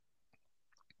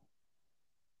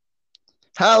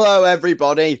Hello,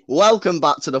 everybody. Welcome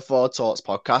back to the Four Talks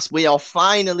podcast. We are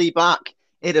finally back.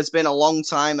 It has been a long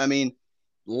time.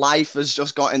 Life has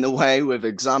just got in the way with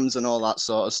exams and all that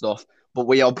sort of stuff, but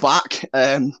we are back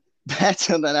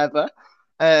better than ever.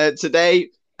 Today,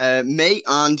 me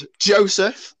and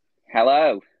Joseph,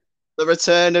 Hello. the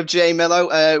return of Jay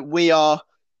Millo. We are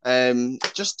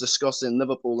just discussing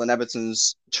Liverpool and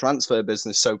Everton's transfer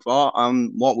business so far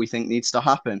and what we think needs to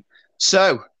happen.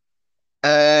 So,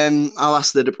 I'll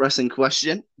ask the depressing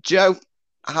question. Joe,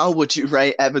 how would you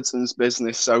rate Everton's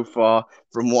business so far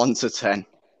from 1 to 10?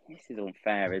 This is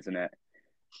unfair, isn't it?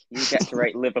 You get to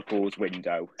rate Liverpool's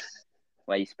window,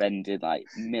 where you spending like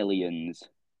millions,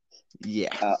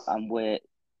 Yeah. and when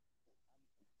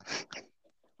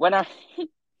I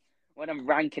when I'm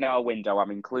ranking our window,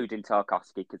 I'm including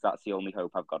Tarkowski because that's the only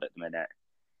hope I've got at the minute.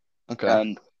 Okay.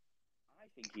 And I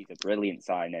think he's a brilliant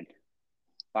signing.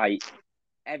 Like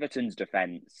Everton's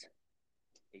defence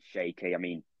is shaky. I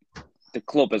mean, the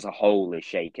club as a whole is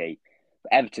shaky,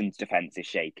 but Everton's defence is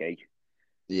shaky.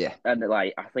 Yeah. And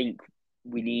I think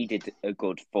we needed a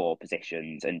good four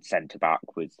positions, and centre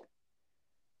back was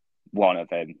one of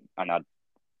them. And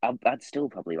I'd still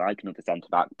probably like another centre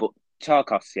back, but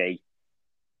Tarkowski,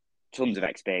 tons of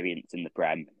experience in the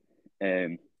Prem.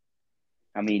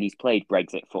 He's played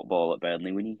Brexit football at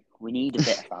Burnley. We need a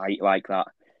bit of fight like that.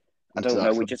 I don't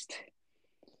know. Exactly.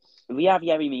 We have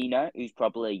Yerry Mina, who's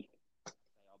probably our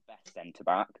best centre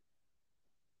back.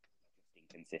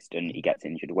 Inconsistent. He gets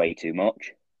injured way too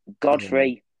much.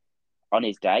 Godfrey, on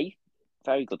his day,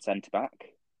 very good centre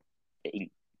back.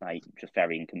 Just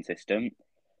very inconsistent.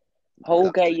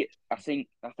 Holgate, I think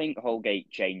Holgate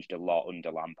changed a lot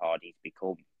under Lampard. He's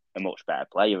become a much better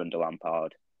player under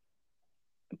Lampard,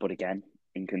 but again,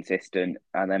 inconsistent.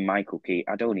 And then Michael Keane,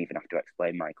 I don't even have to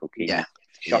explain Michael Keane. Yeah.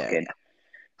 Shocking.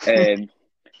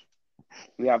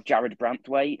 We have Jared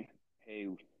Branthwaite,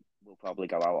 who will probably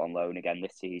go out on loan again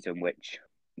this season, which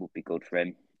would be good for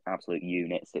him. Absolute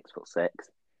unit, 6'6".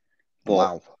 But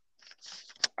Wow.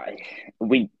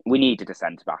 we needed a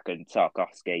centre back, and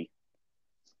Tarkowski,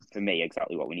 for me,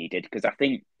 exactly what we needed, because I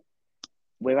think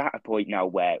we're at a point now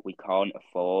where we can't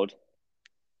afford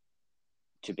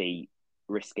to be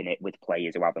risking it with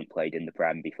players who haven't played in the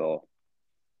Prem before.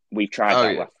 We've tried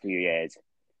that last few years,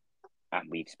 and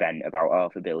we've spent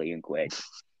about £500 million,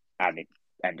 and it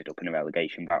ended up in a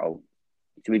relegation battle.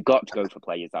 So we've got to go for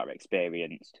players that are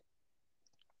experienced.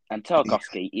 And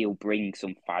Tarkowski, he'll bring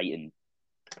some fight and,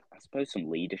 I suppose, some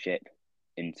leadership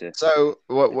into. So,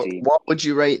 what would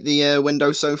you rate the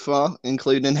window so far,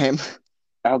 including him?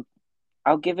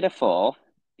 I'll give it a 4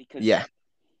 because Yeah.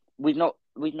 we've not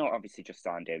obviously just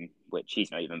signed him, which he's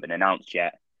not even been announced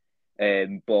yet. But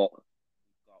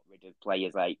we've got rid of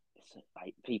players like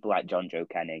people like John Joe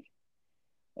Kenny.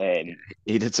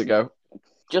 Needed to go.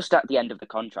 Just at the end of the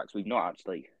contracts, we've not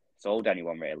actually sold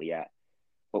anyone really yet.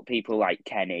 But people like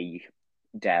Kenny,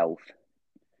 Delph,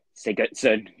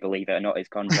 Sigurdsson, believe it or not, his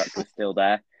contract was still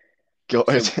there.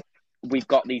 Good. So we've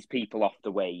got these people off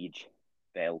the wage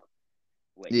bill,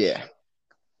 which that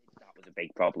was a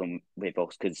big problem with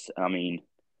us because,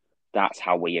 that's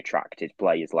how we attracted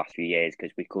players last few years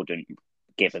because we couldn't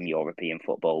give them European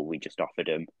football. We just offered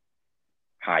them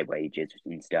high wages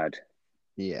instead.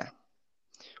 Yeah.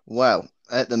 Well,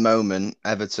 at the moment,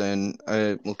 Everton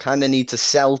will kind of need to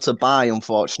sell to buy,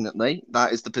 unfortunately.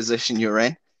 That is the position you're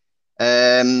in.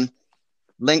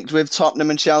 Linked with Tottenham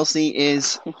and Chelsea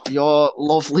is your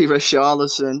lovely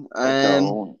Richarlison.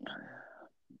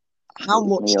 How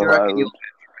much do you reckon you'll pay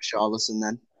for Richarlison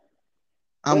then?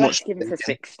 How We're much? asking for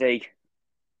 60.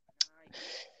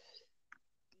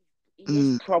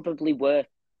 He's probably worth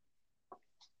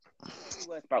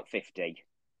about 50.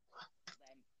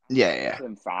 Yeah.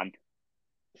 Fan.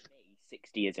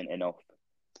 60 isn't enough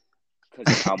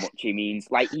because of how much he means.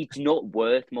 He's not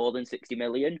worth more than 60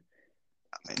 million.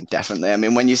 Definitely.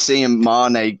 When you see him,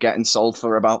 Mane getting sold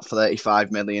for about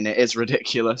 35 million, it is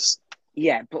ridiculous.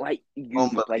 Yeah, but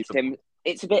you've replaced him.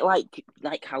 It's a bit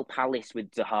like how Palace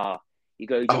with Zaha. You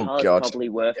go, Zaha's probably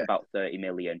worth about 30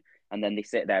 million, and then they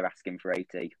sit there asking for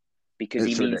 80 because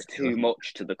he means too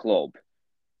much to the club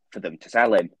for them to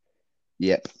sell him.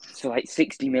 Yep. So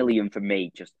 60 million for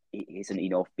me just isn't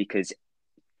enough because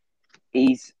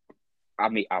he's. I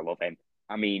love him.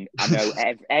 I know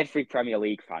every Premier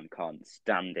League fan can't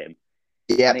stand him.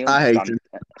 Yeah, I hate him.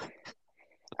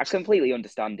 I completely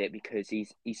understand it because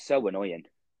he's so annoying.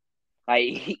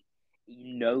 He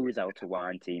knows how to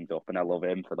wind teams up, and I love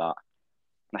him for that.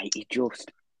 He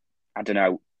just, I don't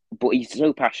know, but he's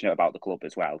so passionate about the club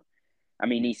as well.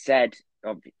 He said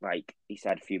a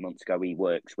few months ago he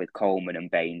works with Coleman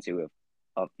and Baines, who have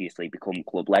obviously become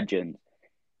club legends.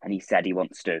 and he said he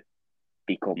wants to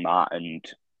become that and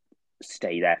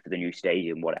stay there for the new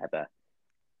stadium, whatever.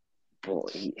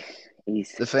 But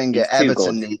The thing is, he's too good.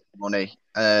 Everton need money.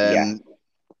 Yeah,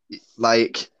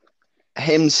 Like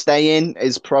him staying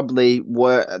is probably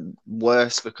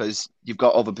worse because you've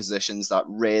got other positions that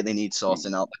really need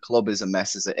sorting out. The club is a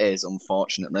mess as it is,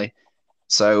 unfortunately.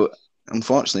 So,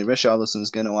 unfortunately,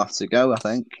 Richarlison's going to have to go, I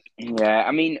think. yeah.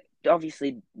 I mean,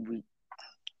 obviously,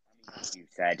 as you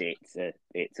said,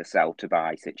 it's a sell to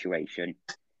buy situation.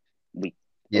 We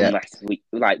Yeah. Unless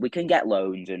we can get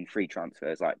loans and free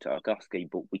transfers like Tarkowski,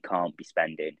 but we can't be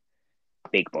spending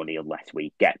big money unless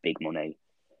we get big money.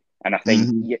 And I think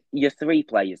Hmm. your three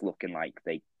players looking like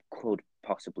they could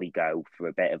possibly go for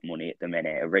a bit of money at the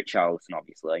minute are Richarlison,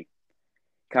 obviously,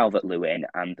 Calvert-Lewin,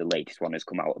 and the latest one has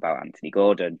come out about Anthony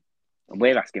Gordon. And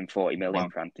we're asking 40 million Wow.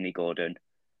 for Anthony Gordon.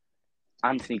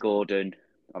 Anthony Gordon,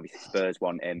 obviously Spurs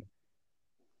want him.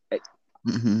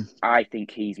 Hmm. I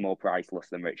think he's more priceless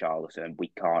than Richarlison. We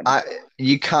can't.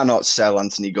 You cannot sell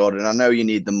Anthony Gordon. I know you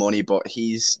need the money, but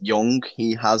he's young.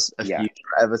 He has a Yeah, future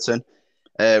at Everton.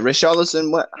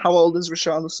 Richarlison, how old is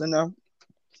Richarlison now?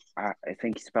 I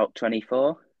think he's about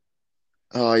 24.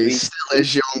 Oh, So he's still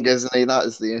as young, isn't he? That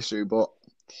is the issue, but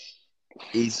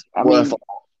he's I worth.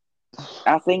 mean,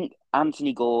 I think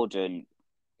Anthony Gordon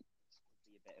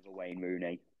is a bit of a Wayne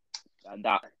Rooney, and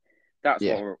that's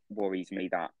Yeah. what worries me.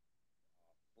 That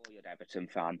boy Everton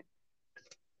fan,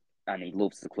 and he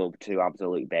loves the club to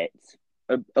absolute bits.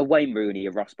 A Wayne Rooney,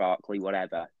 a Ross Barkley,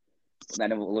 whatever. But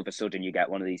then all of a sudden, you get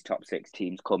one of these top six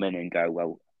teams come in and go,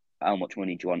 "Well, how much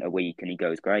money do you want a week?" And he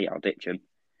goes, "Great, I'll ditch him."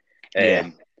 Yeah.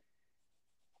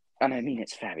 And I mean,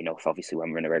 it's fair enough. Obviously,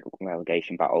 when we're in a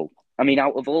relegation battle, I mean,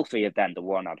 out of all three of them, the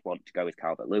one I'd want to go is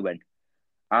Calvert Lewin.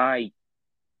 I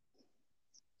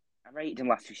rated him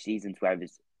last 2 seasons,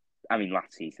 whereas, I mean,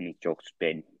 last season he's just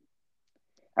been.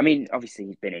 I mean, obviously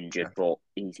he's been injured, but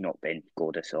he's not been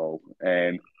good at all.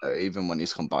 Even when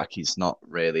he's come back, he's not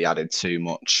really added too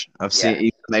much. I've seen Yeah,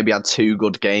 he maybe had two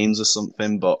good games or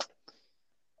something, but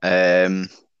um,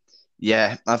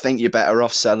 yeah, I think you're better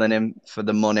off selling him for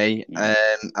the money. mm.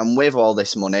 And with all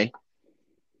this money,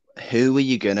 who are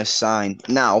you gonna sign?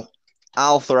 Now,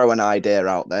 I'll throw an idea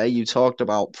out there. You talked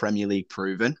about Premier League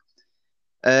proven.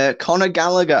 Conor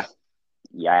Gallagher.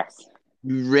 Yes,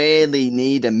 You really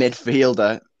need a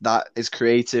midfielder that is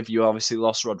creative. You obviously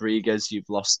lost Rodriguez. You've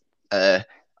lost a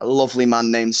lovely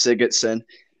man named Sigurdsson.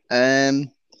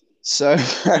 Um, so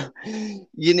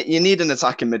you need an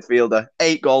attacking midfielder.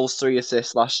 8 goals, 3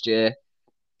 assists last year.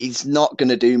 He's not going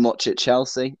to do much at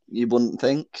Chelsea. You wouldn't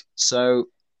think. So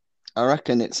I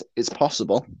reckon it's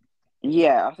possible.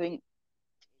 yeah, I think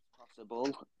it's possible.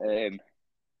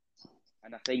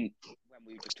 And I think when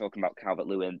we were just talking about Calvert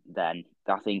Lewin, then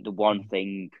I think the one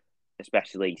thing,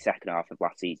 especially second half of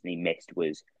last season, he missed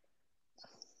was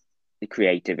the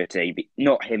creativity.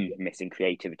 Not him missing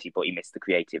creativity, but he missed the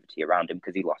creativity around him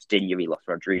because he lost Digne, he lost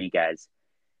Rodriguez,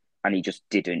 and he just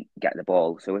didn't get the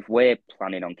ball. So if we're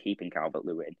planning on keeping Calvert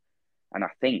Lewin, and I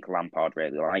think Lampard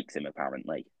really likes him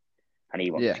apparently, and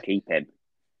he wants Yeah, to keep him.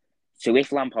 So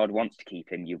if Lampard wants to keep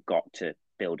him, you've got to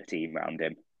build a team around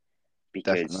him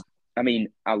definitely. because. I mean,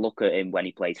 I look at him when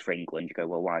he plays for England. You go,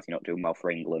 well, why is he not doing well for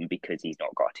England? Because he's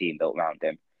not got a team built around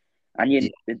him. And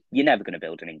you're never going to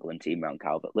build an England team around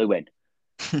Calvert Lewin.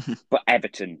 Yeah. But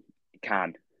Everton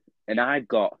can. And I've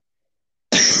got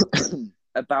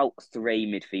about three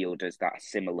midfielders that are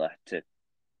similar to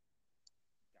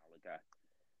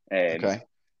Gallagher.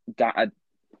 Okay.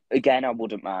 Again, I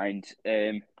wouldn't mind.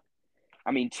 I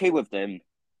mean, two of them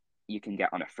you can get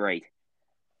on a free.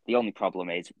 The only problem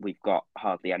is we've got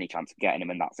hardly any chance of getting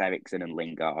them, and that's Ericsson and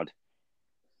Lingard.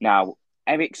 Now,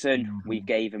 Ericsson, we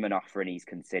gave him an offer and he's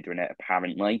considering it,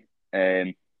 apparently.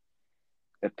 I've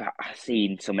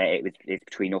seen some of it it's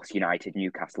between us, United,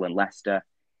 Newcastle, and Leicester.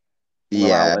 Well,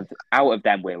 Yeah, out of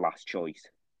them, we're last choice.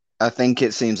 I think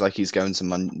it seems like he's going to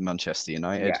Manchester Yeah.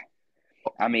 United.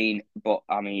 I mean,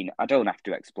 I don't have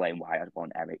to explain why I'd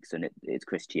want Ericsson. It's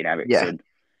Christian Yeah. Ericsson.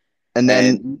 And Um,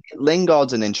 then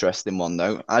Lingard's an interesting one,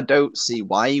 though. I don't see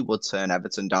why he would turn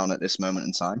Everton down at this moment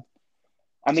in time.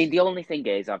 I mean, the only thing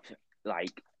is, I've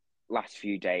like last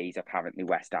few days, apparently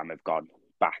West Ham have gone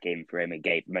back in for him and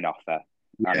gave him an offer.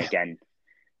 And Yeah. again,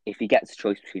 if he gets a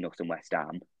choice between us and West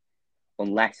Ham,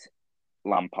 unless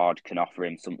Lampard can offer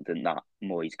him something that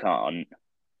Moyes can't,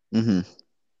 Hmm.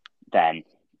 then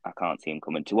I can't see him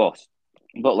coming to us.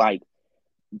 But like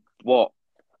what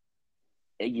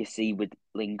you see with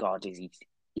Lingard is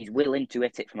he's willing to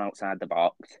hit it from outside the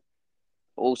box.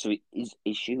 Also, his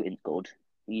shooting's good.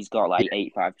 He's got like Yeah.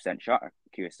 85% shot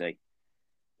accuracy,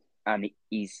 and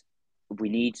we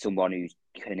need someone who's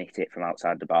can hit it from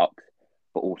outside the box,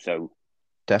 but also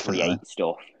Definitely. create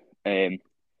stuff.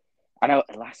 I know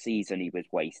last season he was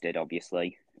wasted,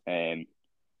 obviously.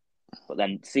 But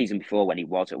then the season before when he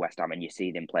was at West Ham and you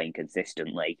see him playing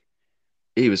consistently,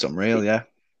 He was unreal, yeah.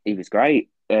 he was great.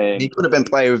 He could have been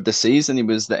player of the season.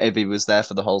 If he was there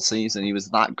for the whole season. He was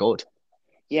that good.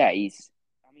 Yeah, he's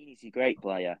a great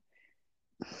player.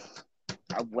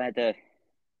 Whether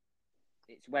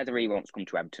he wants to come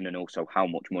to Everton and also how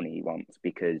much money he wants,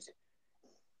 because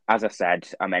as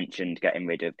I mentioned getting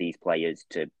rid of these players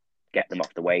to get them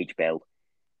off the wage bill.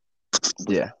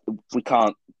 Yeah. We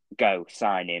can't go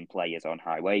signing players on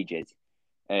high wages,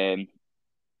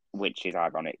 which is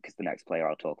ironic because the next player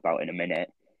I'll talk about in a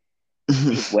minute,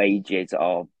 his wages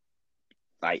are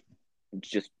like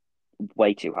just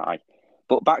way too high.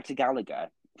 But back to Gallagher,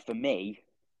 for me,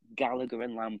 Gallagher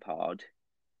and Lampard,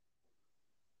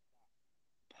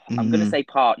 I'm going to say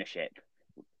partnership,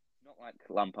 not like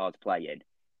Lampard's playing.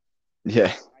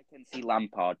 Yeah. I can see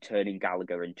Lampard turning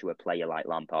Gallagher into a player like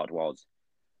Lampard was.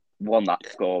 One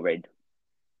that's scoring.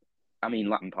 I mean,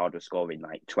 Lampard was scoring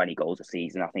like 20 goals a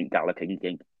season. I think Gallagher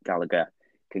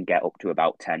can get up to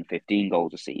about 10, 15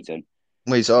 goals a season.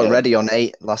 Well, he's already on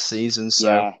 8 last season,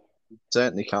 so Yeah.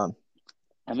 certainly can.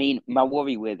 I mean, my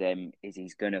worry with him is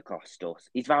he's going to cost us.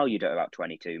 He's valued at about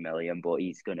 22 million, but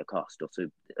he's going to cost us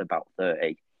about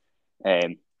 30.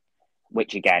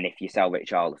 Which again, if you sell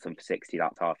Richarlison for 60,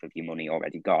 that's half of your money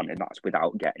already gone, and that's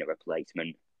without getting a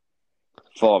replacement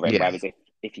for him. Yeah. Whereas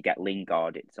if you get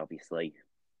Lingard, it's obviously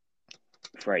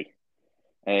free.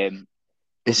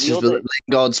 It's just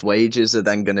Lingard's wages are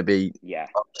then going to be yeah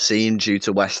obscene due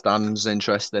to West Ham's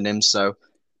interest in him. So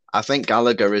I think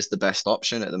Gallagher is the best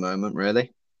option at the moment,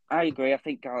 really. I agree. I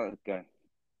think Gallagher is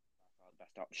the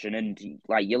best option. And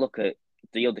like you look at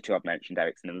the other two I've mentioned,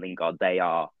 Eriksen and Lingard, they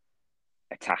are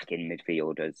attacking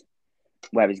midfielders,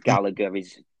 whereas Gallagher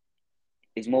is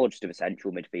more just of a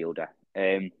central midfielder.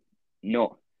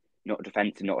 Not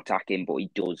defensive, not attacking, but he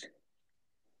does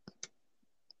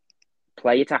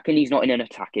play attacking. He's not in an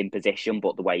attacking position,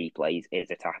 but the way he plays is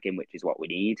attacking, which is what we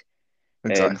need.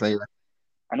 Exactly.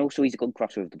 And also, he's a good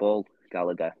crosser of the ball,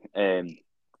 Gallagher.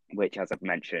 Which, as I've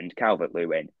mentioned,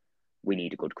 Calvert-Lewin, we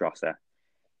need a good crosser.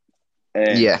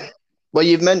 Yeah. Well,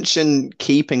 you've mentioned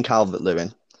keeping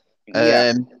Calvert-Lewin.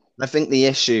 Yeah. I think the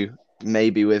issue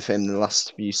maybe with him the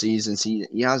last few seasons, he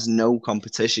has no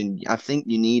competition. I think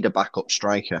you need a backup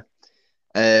striker.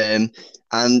 And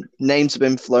names have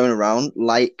been flown around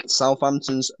like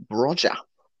Southampton's Broja,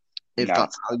 if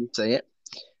that's how you say it.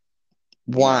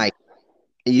 Why? No.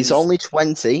 He's only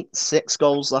 20, 6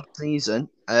 goals last season.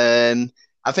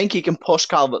 I think he can push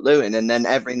Calvert-Lewin, and then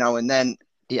every now and then,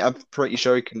 I'm pretty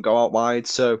sure he can go out wide.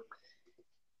 So,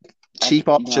 cheap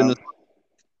option. No.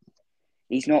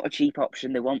 He's not a cheap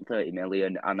option. They want 30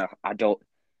 million, and I don't.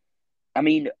 I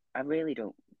mean, I really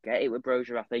don't get it with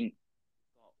Broja. I think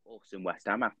us and West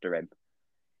Ham after him.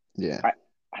 Yeah.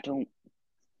 I don't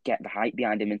get the hype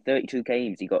behind him. In 32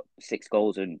 games, he got 6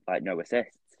 goals and like no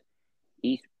assists.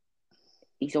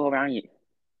 He's all right.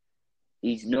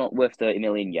 He's not worth 30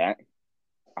 million yet.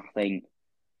 I think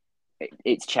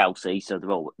it's Chelsea,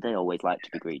 so they always like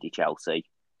to be greedy, Chelsea.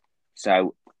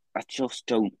 So I just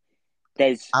don't.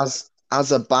 There's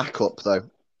as a backup though,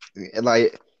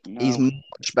 like he's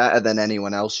much better than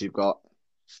anyone else you've got.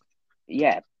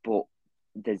 Yeah, but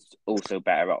there's also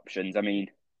better options. I mean,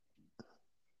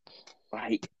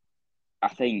 like I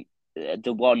think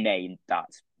the one name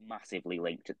that's massively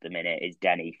linked at the minute is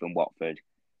Denny from Watford.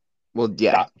 Well,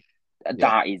 yeah,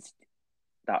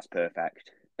 that's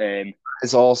perfect.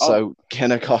 It's also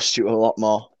gonna cost you a lot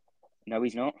more. No,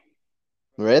 he's not.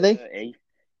 Really? 30,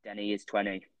 Denny is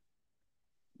 20.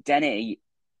 Denny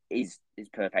is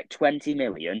perfect. 20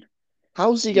 million.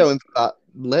 How's he going for that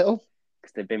little?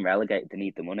 Because they've been relegated. They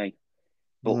need the money.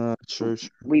 But true.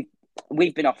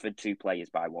 We've been offered 2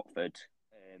 players by Watford,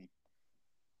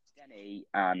 Denny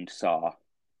and Sarr.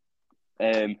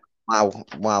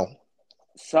 Wow.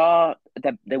 Sarr,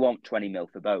 they want 20 mil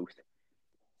for both.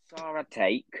 Sarr I'd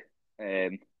take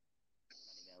 20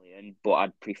 million, but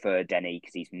I'd prefer Denny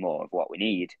because he's more of what we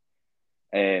need.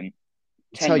 10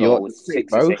 goals,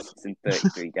 6 assists in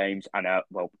 33 games. I know,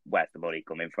 well, where's the money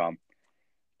coming from?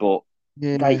 But,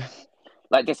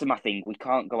 like this is my thing. We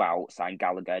can't go out, sign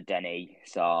Gallagher, Denny,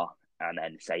 Sarr, and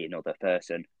then say another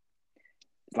person.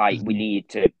 Like, we need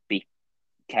to be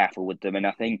careful with them. And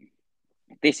I think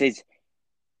this is,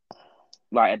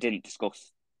 like, I didn't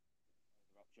discuss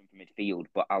the option for midfield,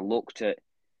 but I looked at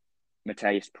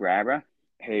Mateus Pereira,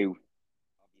 who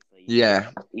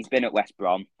obviously he's been at West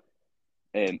Brom,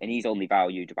 and he's only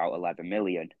valued about 11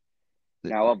 million.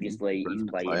 Now, obviously, he's Brilliant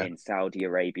playing player. in Saudi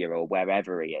Arabia or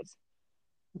wherever he is,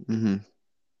 Hmm.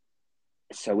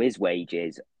 so his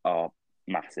wages are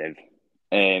massive.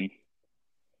 Um,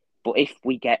 but if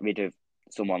we get rid of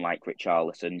someone like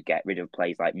Richarlison, get rid of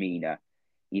players like Mina,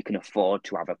 you can afford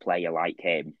to have a player like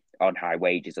him on high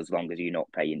wages as long as you're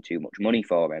not paying too much money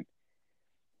for him.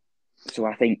 So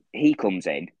I think he comes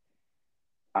in,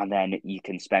 and then you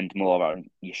can spend more on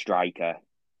your striker,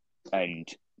 and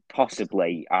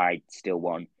possibly I'd still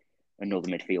want another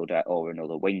midfielder or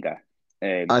another winger.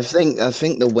 I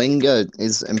think the winger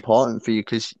is important for you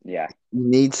because Yeah, you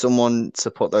need someone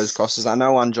to put those crosses. I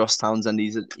know Andros Townsend,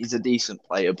 he's a decent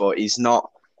player, but he's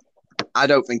not. I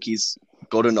don't think he's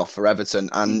good enough for Everton.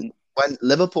 And when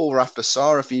Liverpool were after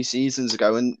Saar a few seasons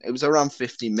ago, and it was around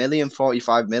 50 million,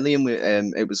 45 million,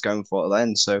 it was going for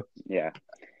then. So yeah.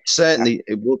 certainly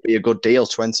it would be a good deal,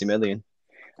 20 million.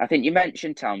 I think you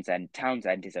mentioned Townsend.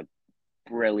 Townsend is a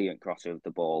brilliant crosser of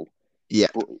the ball, Yeah.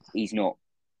 but he's not.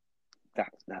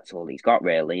 That's all he's got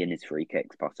really in his free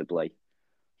kicks, possibly.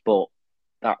 But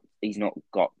that he's not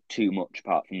got too much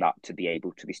apart from that to be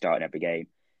able to be starting every game.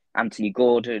 Anthony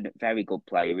Gordon, very good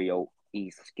player.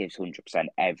 He gives 100%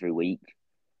 every week.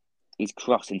 His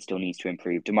crossing still needs to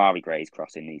improve. Damari Gray's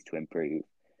crossing needs to improve.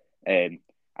 And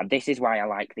this is why I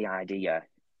like the idea.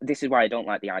 This is why I don't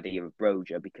like the idea of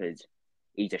Broja because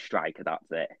he's a striker. That's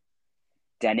it.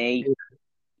 Denny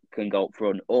can go up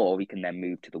front, or he can then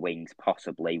move to the wings,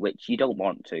 possibly, which you don't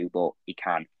want to, but he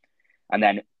can. And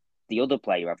then the other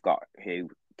player I've got who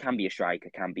can be a striker,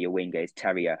 can be a winger, is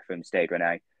Terrier from Stade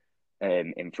Rennais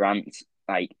in France.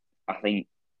 Like, I think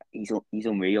he's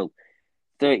unreal.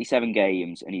 37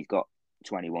 games and he's got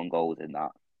 21 goals in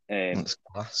that. That's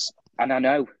class. And I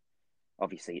know,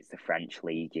 obviously, it's the French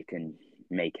league. You can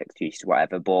make excuses,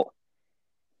 whatever, but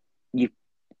you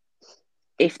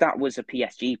if that was a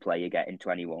PSG player getting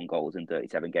 21 goals in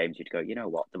 37 games, you'd go, you know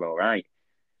what, they're all right.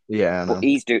 Yeah, I But know.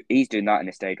 he's doing that in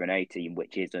a Stade Rennais team,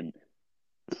 which isn't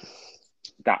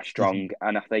that strong.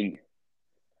 And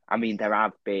I mean, there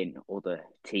have been other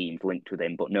teams linked with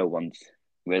him, but no one's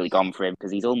really gone for him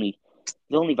because he's only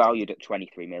valued at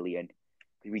 23 million.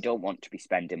 We don't want to be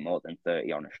spending more than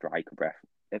 30 on a striker,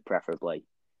 preferably,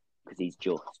 because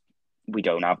we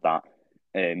don't have that.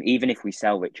 Even if we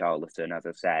sell Richarlison, as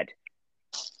I said,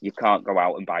 you can't go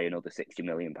out and buy another £60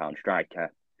 million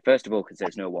striker. First of all, because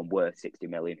there's no one worth 60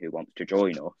 million who wants to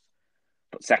join us.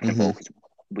 But second of all, because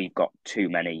we've got too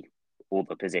many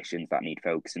other positions that need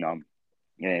focusing on.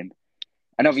 And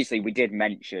obviously, we did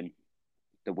mention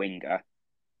the winger.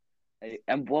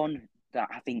 And one that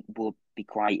I think will be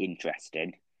quite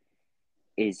interesting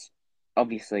is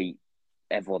obviously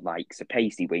everyone likes a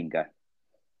pacey winger.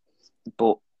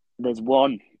 But there's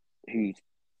one who's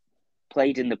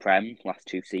played in the Prem last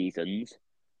 2 seasons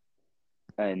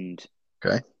and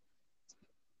Okay.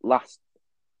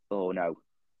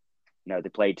 they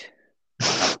played.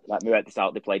 Let me work this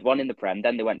out. They played one in the Prem,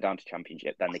 then they went down to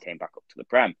Championship, then they came back up to the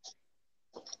Prem,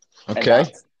 and Okay.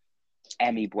 that's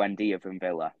Emi Buendia from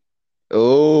Villa.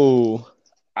 Oh,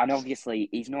 And obviously,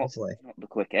 he's not the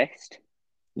quickest,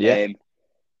 yeah.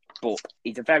 but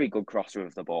he's a very good crosser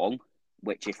of the ball.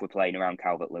 Which, if we're playing around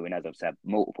Calvert-Lewin, as I've said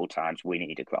multiple times, we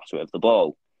need a crosser of the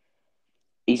ball.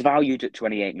 He's valued at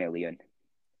 28 million,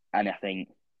 and I think,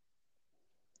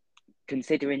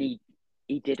 considering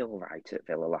he did all right at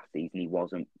Villa last season, he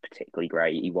wasn't particularly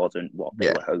great. He wasn't what they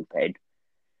Yeah. were hoping.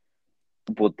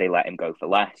 Would they let him go for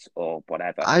less or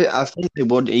whatever? I think they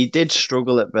would. He did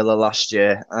struggle at Villa last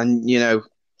year, and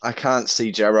I can't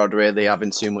see Gerrard really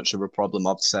having too much of a problem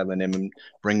of selling him and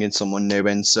bringing someone new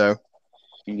in. So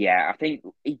Yeah, I think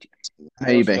I also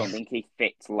maybe, don't think he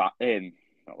fits not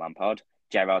Lampard,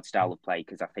 Gerrard's style of play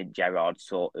because I think Gerrard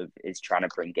sort of is trying to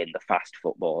bring in the fast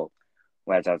football,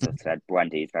 whereas as I said,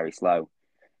 Buendia is very slow.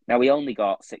 Now he only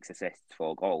got 6 assists,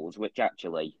 4 goals, which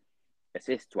actually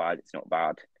assists wise it's not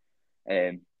bad.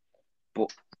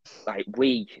 But like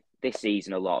this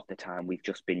season, a lot of the time we've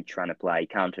just been trying to play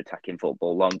counter-attacking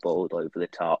football, long ball over the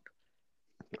top,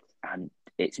 and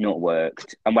it's not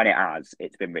worked. And when it has,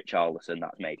 it's been Richarlison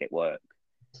that's made it work.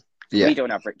 So yeah, we don't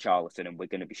have Richarlison, and we're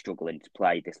going to be struggling to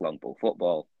play this long ball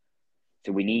football.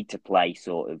 So we need to play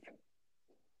sort of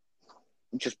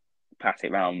just pass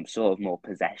it around, sort of more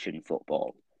possession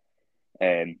football.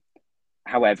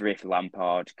 However, if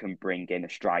Lampard can bring in a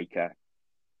striker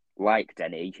like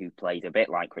Denny, who plays a bit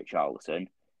like Richarlison,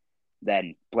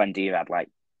 then Buendia had like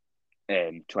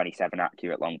 27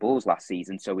 accurate long balls last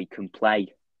season, so he can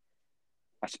play,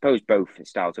 I suppose, both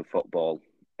styles of football,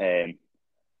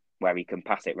 where he can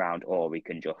pass it round or he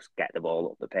can just get the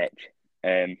ball up the pitch.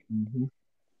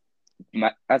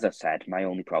 As I said, my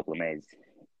only problem is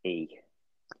he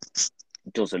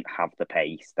doesn't have the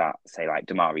pace that, say, like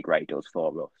Damari Gray does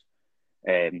for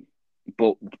us.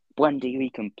 But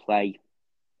Buendia can play.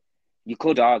 You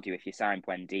could argue if you sign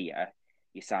Buendia,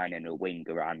 you're signing a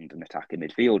winger and an attacking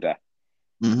midfielder.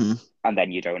 Mm-hmm. And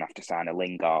then you don't have to sign a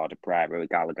Lingard, a Pereira, a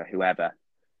Gallagher, whoever.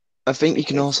 I think you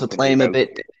can Because also you can play do him a both.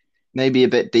 bit, maybe a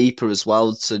bit deeper as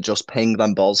well to just ping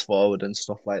them balls forward and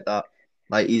stuff like that.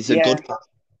 Like he's a Yeah, good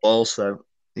ball, so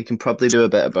he can probably do a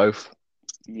bit of both.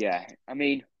 yeah. I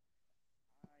mean,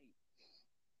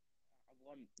 I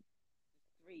want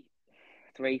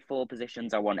three, four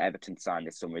positions I want Everton to sign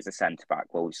this summer as a centre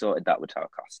back. Well, we sorted that with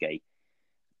Tarkowski.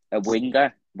 A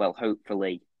winger, well,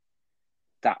 hopefully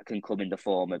that can come in the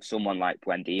form of someone like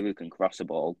Buendia who can cross a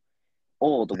ball,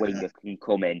 or the winger can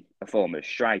come in a form of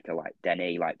striker like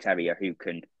Denny, like Terrier, who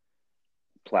can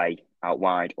play out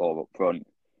wide or up front.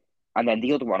 And then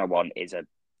the other one I want is a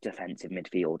defensive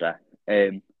midfielder.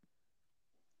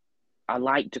 I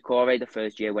liked Decore the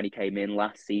first year when he came in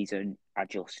last season.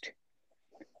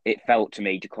 It felt to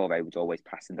me Decore was always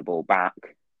passing the ball back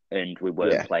and we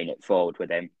weren't Yeah. playing it forward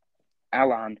with him.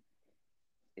 Alan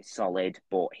is solid,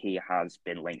 but he has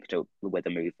been linked up with a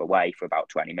move away for about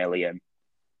 20 million.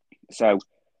 So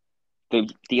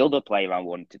the other player I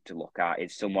wanted to look at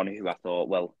is someone who I thought,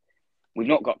 well, we've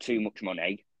not got too much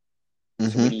money,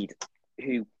 so we Mm-hmm. need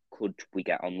who could we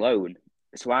get on loan?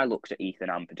 So I looked at Ethan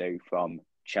Ampadu from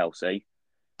Chelsea,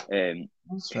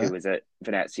 That's who fair. was at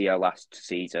Venezia last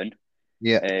season.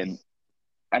 Yeah.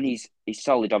 And he's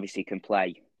solid, obviously can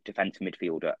play defensive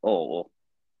midfielder or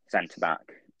centre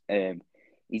back.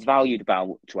 He's valued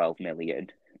about 12 million.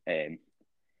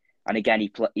 And again,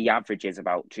 he averages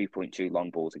about 2.2 long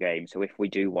balls a game. So if we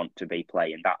do want to be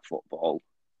playing that football,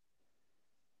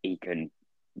 he can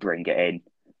bring it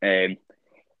in.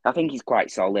 I think he's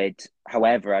quite solid.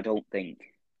 However, I don't think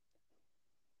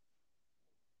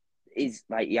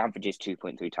he averages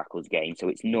 2.3 tackles a game, so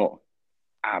it's not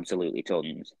absolutely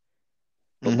tons.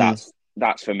 But Mm-hmm.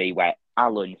 that's for me where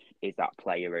Alan is that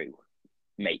player who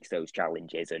makes those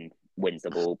challenges and wins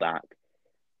the ball back.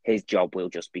 His job will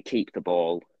just be keep the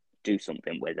ball, do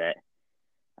something with it,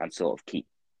 and sort of keep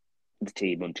the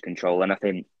team under control. And I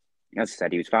think, as I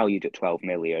said, he was valued at 12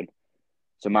 million.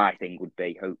 So my thing would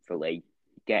be hopefully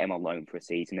get him on loan for a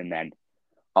season and then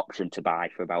option to buy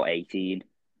for about 18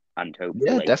 and Yeah,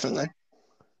 hopefully definitely.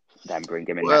 then bring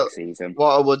him in Well, next season.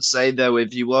 what I would say though,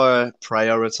 if you were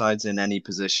prioritizing any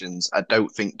positions, I don't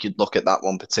think you'd look at that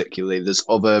one particularly. There's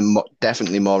other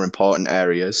definitely more important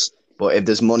areas, but if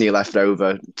there's money left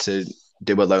over to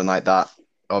do a loan like that,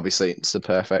 obviously it's the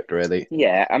perfect, really.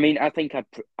 Yeah, I mean, I think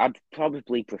I'd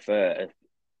probably prefer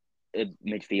a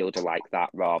midfielder like that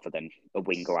rather than a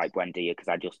winger like Buendia because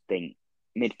I just think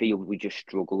midfield we just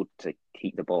struggled to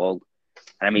keep the ball.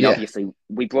 And I mean, Yeah, obviously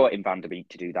we brought in Van der Beek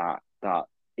to do that. That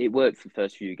it worked for the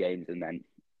first few games and then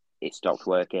it stopped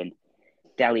working.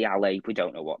 Deli Ali, we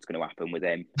don't know what's going to happen with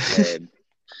him,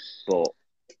 but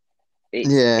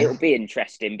yeah, it'll be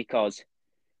interesting because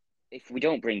if we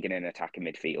don't bring in an attacking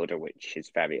midfielder, which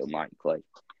is very unlikely,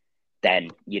 then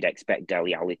you'd expect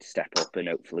Deli Ali to step up and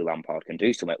hopefully Lampard can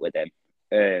do something with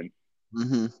him.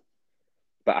 hmm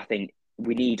But I think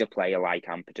we need a player like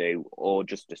Ampadu or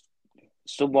just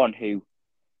someone who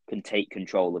can take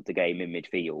control of the game in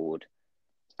midfield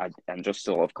and just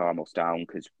sort of calm us down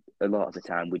because a lot of the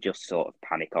time we just sort of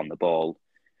panic on the ball.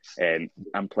 And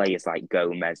players like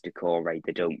Gomez, Decore,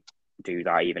 they don't do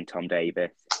that. Even Tom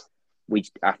Davis.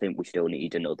 I think we still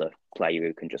need another player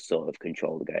who can just sort of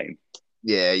control the game.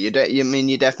 yeah. You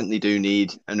definitely do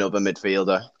need another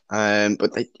midfielder.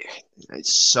 But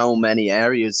it's so many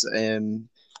areas in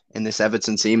this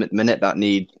Everton team at the minute that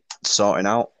need sorting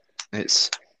out. It's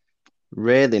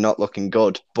really not looking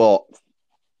good, but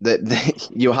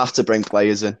you have to bring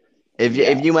players in. Yeah,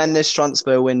 If you end this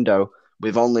transfer window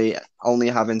with only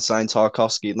having signed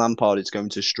Tarkowski, Lampard is going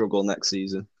to struggle next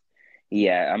season.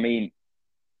 yeah.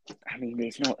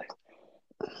 It's not.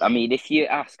 I mean, if you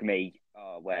ask me,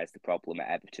 oh, where's the problem at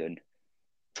Everton?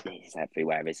 It's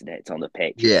everywhere, isn't it? It's on the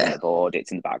pitch, it's in Yeah, the board,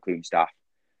 it's in the backroom staff.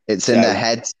 it's in the So,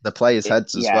 heads, the players'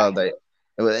 heads as yeah, well.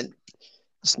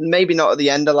 Maybe not at the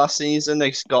end of last season.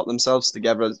 They got themselves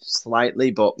together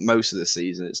slightly, but most of the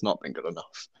season it's not been good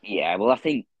enough. yeah. Well, I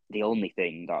think the only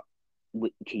thing that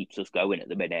keeps us going at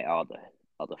the minute are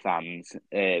the fans.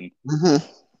 Hmm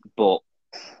But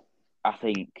I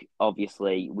think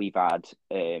obviously we've had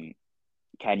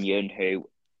Kenyon who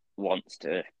wants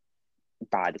to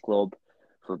buy the club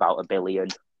for about 1 billion.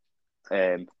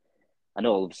 And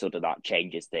all of a sudden that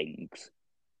changes things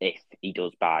if he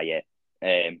does buy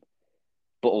it.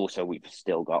 But also we've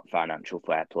still got financial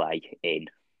fair play in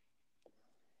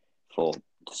for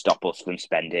to stop us from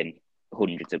spending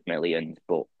hundreds of millions,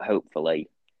 but hopefully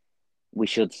we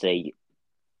should see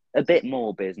a bit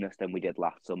more business than we did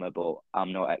last summer. But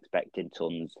I'm not expecting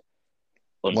tons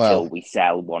until Well, we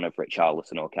sell one of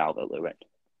Richarlison or Calvert-Lewin.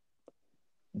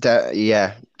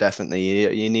 yeah,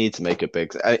 definitely. You need to make a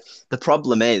big. The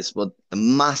problem is, well, the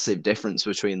massive difference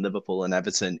between Liverpool and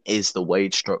Everton is the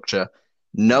wage structure.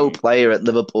 No player at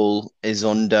Liverpool is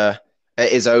over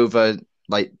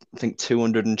like I think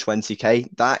 220K.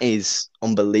 That is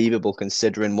unbelievable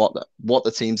considering what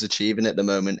the team's achieving at the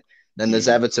moment. Then there's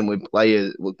Everton with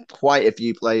quite a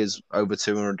few players over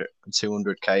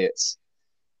 200K.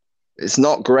 It's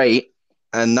not great,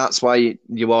 and that's why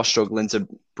you are struggling to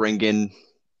bring in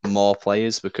more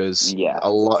players because Yeah, a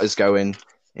lot is going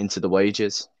into the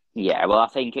wages. yeah. Well, I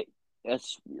think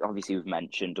as obviously we've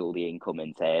mentioned all the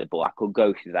incomings here, but I could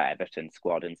go through that Everton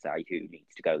squad and say who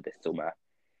needs to go this summer,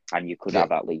 and you could Yeah,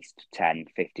 have at least 10,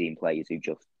 15 players who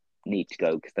just need to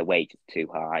go because their wage is too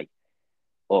high,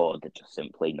 or they're just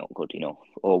simply not good enough,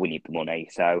 or we need the money.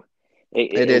 So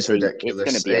it is it's going to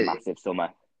ridiculous. be a massive summer.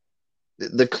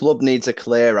 The club needs a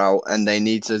clear out, and they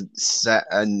need to set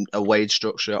a wage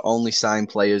structure. Only sign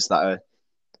players that are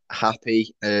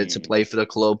happy to play for the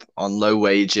club on low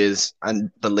wages and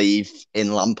believe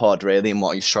in Lampard really and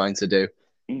what he's trying to do.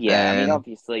 Yeah, I mean,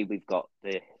 obviously we've got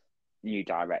the new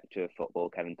director of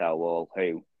football, Kevin Thelwall,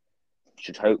 who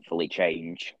should hopefully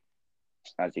change,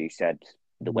 as you said,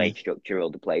 the wage structure,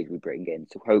 all the players we bring in.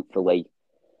 So hopefully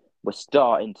we're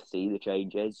starting to see the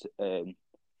changes.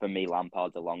 For me,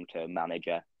 Lampard's a long-term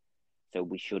manager, so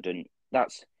we shouldn't.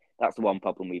 That's the one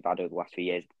problem we've had over the last few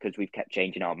years because we've kept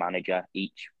changing our manager.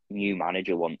 Each new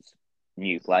manager wants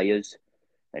new players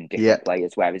and different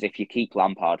players. Whereas if you keep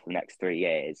Lampard for the next 3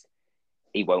 years,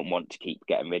 he won't want to keep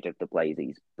getting rid of the players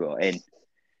he's brought in.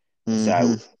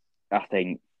 So I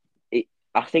think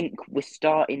I think we're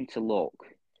starting to look.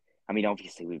 I mean,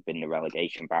 obviously we've been in a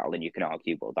relegation battle, and you can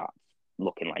argue, well, that's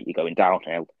looking like you're going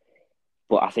downhill.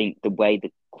 But I think the way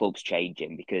the club's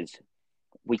changing, because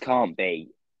we can't be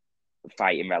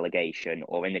fighting relegation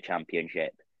or in the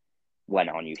Championship when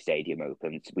our new stadium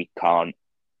opens. We can't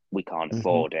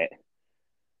afford it.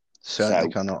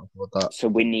 Certainly cannot afford that. So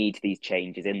we need these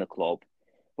changes in the club,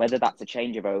 whether that's a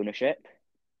change of ownership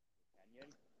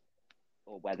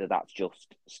or whether that's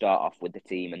just start off with the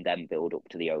team and then build up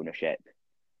to the ownership.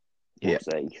 We'll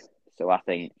see. So I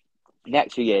think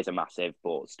next few years are massive,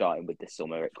 but starting with this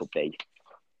summer, it could be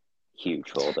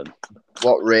huge for them.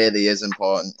 What really is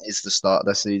important is the start of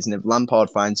the season. If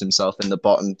Lampard finds himself in the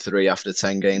bottom three after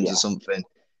 10 games or something,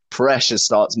 pressure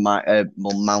starts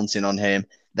mounting on him.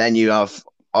 Then you have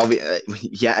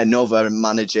yet another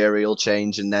managerial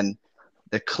change, and then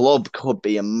the club could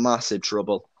be in massive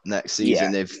trouble next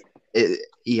season if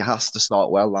he has to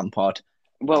start well, Lampard.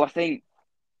 Well, I think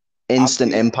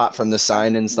instant impact from the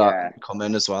signings that come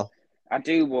in as well. I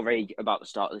do worry about the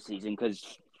start of the season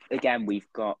because, again,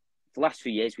 we've got the last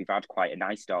few years we've had quite a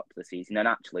nice start to the season, and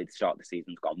actually the start of the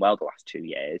season's gone well the last 2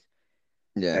 years.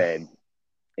 Yeah.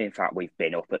 In fact, we've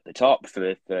been up at the top for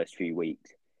the first few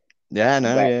weeks. Yeah,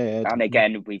 And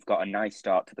again, we've got a nice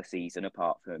start to the season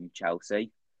apart from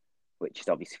Chelsea, which is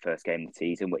obviously first game of the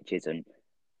season, which isn't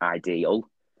ideal.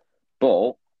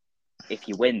 But if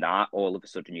you win that, all of a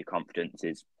sudden your confidence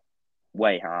is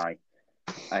way high,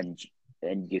 and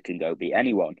you can go beat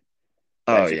anyone.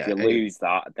 Whereas if you lose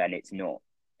that, then it's not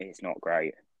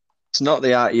great. It's not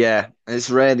it's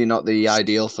really not the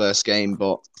ideal first game,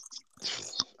 but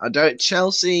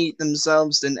Chelsea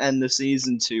themselves didn't end the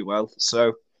season too well,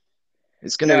 so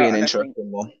it's going to be an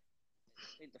interesting one.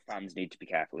 I think the fans need to be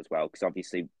careful as well, because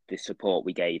obviously the support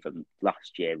we gave them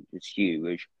last year was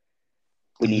huge.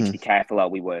 We need to be careful how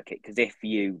we work it, because if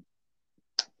you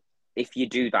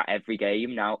do that every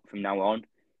game from now on,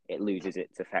 it loses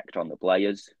its effect on the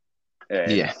players.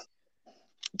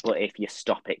 But if you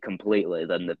stop it completely,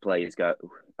 then the players go,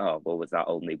 oh, well, was that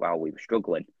only while we were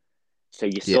struggling? So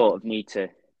you sort of need to,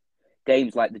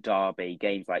 games like the Derby,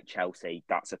 games like Chelsea,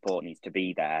 that support needs to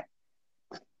be there.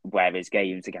 Whereas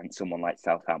games against someone like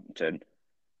Southampton,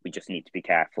 we just need to be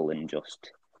careful and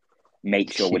just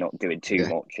make sure we're not doing too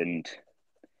much. And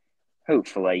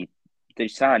hopefully the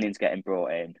signings getting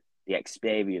brought in, the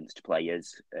experienced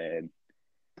players,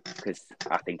 because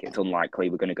I think it's unlikely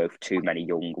we're going to go for too many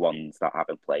young ones that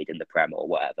haven't played in the Prem or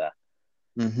whatever.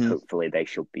 Hopefully they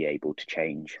should be able to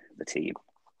change the team.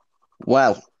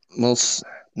 Well, we'll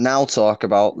now talk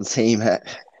about the team at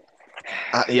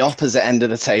the opposite end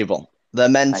of the table. The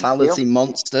mentality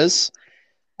monsters.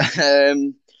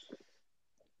 They've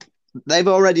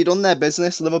already done their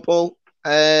business, Liverpool.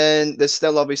 And there's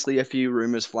still obviously a few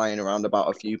rumours flying around about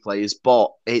a few players,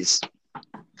 but it's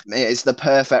it's the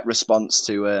perfect response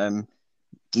to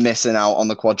missing out on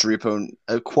the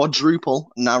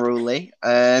quadruple narrowly.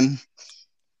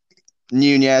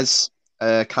 Nunez,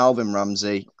 Calvin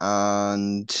Ramsey,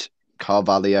 and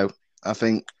Carvalho. I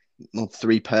think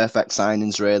three perfect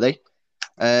signings, really.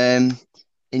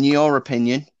 In your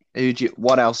opinion,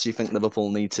 what else do you think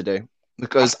Liverpool need to do? I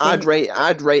Because think,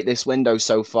 I'd rate this window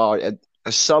so far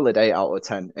a solid 8 out of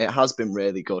 10. It has been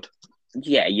really good.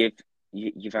 yeah,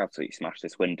 you've absolutely smashed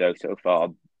this window so far.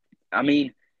 I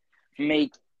mean, for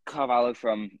me, Carvalho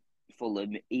from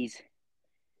Fulham, you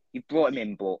brought him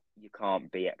in, but you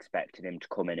can't be expecting him to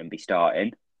come in and be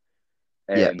starting.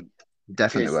 Yep,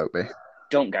 definitely Because won't be.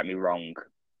 don't get me wrong,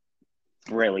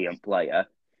 brilliant player,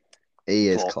 He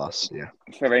is but class, yeah.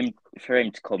 for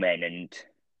him to come in and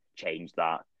change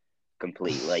that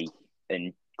completely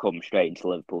and come straight into the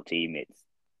Liverpool team, it's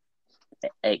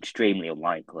extremely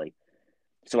unlikely.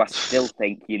 So I still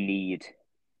think you need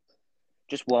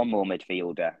just one more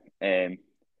midfielder.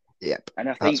 Yep, And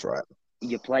I that's think right.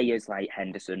 your players like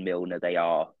Henderson, Milner, they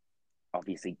are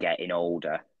obviously getting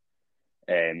older.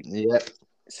 Um, Yep.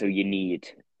 so you need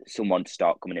someone to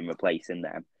start coming in replacing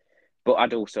them. But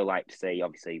I'd also like to see,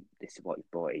 obviously, this is what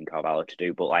you've brought in Carvalho to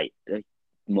do, but like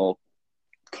more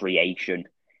creation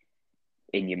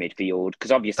in your midfield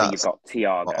because obviously you've That's got spot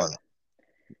Thiago, on.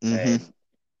 Hmm. um,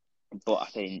 but I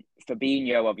think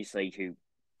Fabinho, obviously, who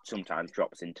sometimes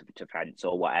drops into the defence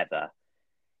or whatever,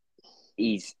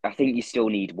 I think you still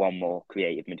need one more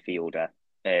creative midfielder.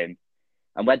 And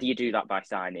whether you do that by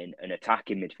signing an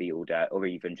attacking midfielder or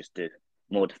even just a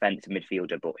more defensive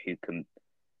midfielder, but who can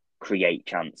create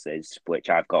chances, which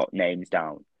I've got names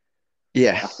down,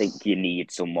 Yeah. I think you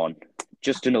need someone,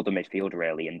 just another midfielder,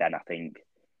 really. And then I think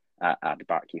I'd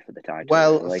back you for the title,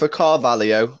 Well, really. for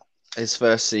Carvalho, his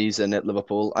first season at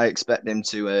Liverpool, I expect him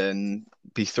to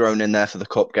be thrown in there for the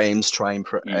cup games, try and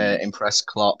Mm. impress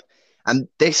Klopp. And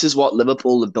this is what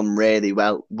Liverpool have done really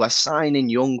well. We're signing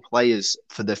young players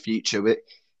for the future.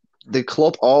 The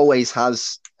club always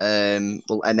has an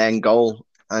end goal,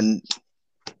 and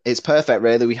it's perfect,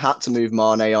 really. We had to move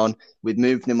Mane on. We'd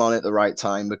moved him on at the right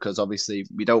time because obviously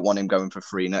we don't want him going for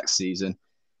free next season.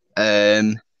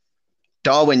 Um,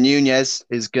 Darwin Nunez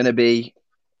is going to be,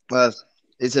 well,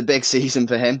 it's a big season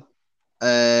for him.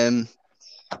 Um,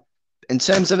 in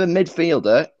terms of a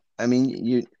midfielder, I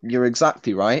mean, you're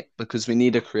exactly right because we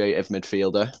need a creative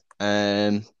midfielder.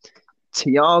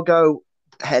 Thiago,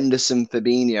 Henderson,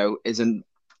 Fabinho is a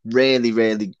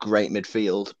really great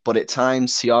midfield, but at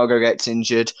times Thiago gets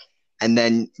injured, and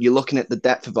then you're looking at the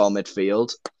depth of our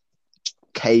midfield.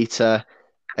 Keita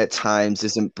at times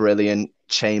isn't brilliant.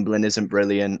 Chamberlain isn't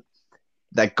brilliant.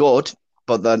 They're good,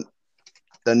 but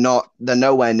they're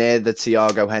nowhere near the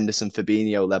Thiago Henderson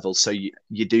Fabinho level. So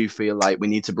you do feel like we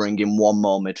need to bring in one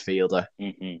more midfielder.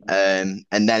 Mm-hmm.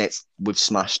 And then we've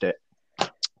smashed it. I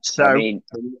So mean,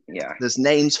 yeah. there's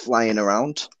names flying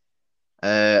around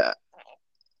uh,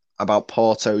 about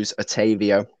Porto's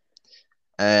Otavio.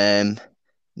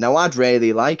 Now I'd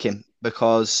really like him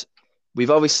because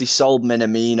we've obviously sold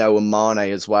Minamino and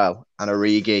Mane as well, and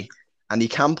Origi, and he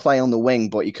can play on the wing,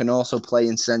 but he can also play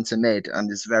in centre mid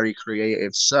and is very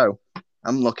creative. So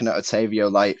I'm looking at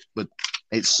Otavio like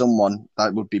it's someone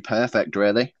that would be perfect,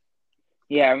 really.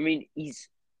 Yeah, I mean,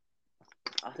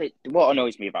 I think what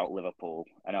annoys me about Liverpool,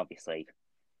 and obviously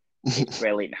it's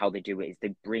brilliant how they do it, is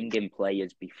they bring in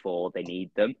players before they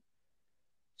need them.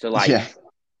 So, like, Yeah,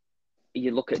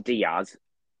 you look at Diaz,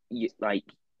 you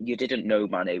didn't know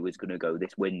Mane was going to go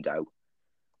this window,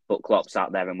 but Klopp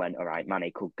sat there and went, "All right,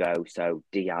 Mane could go, so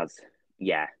Diaz,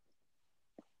 yeah,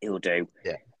 he'll do."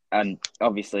 yeah, And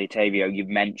obviously, Tavio, you've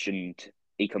mentioned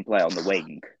he can play on the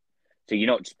wing, so you're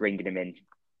not just bringing him in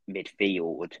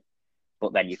midfield,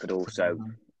 but then you could also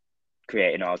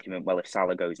create an argument. Well, if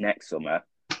Salah goes next summer,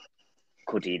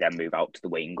 could he then move out to the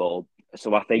wing? Or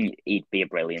so I think he'd be a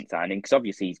brilliant signing because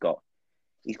obviously he's got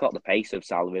the pace of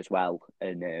Salah as well,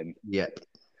 and yeah.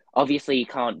 obviously he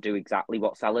can't do exactly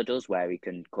what Salah does, where he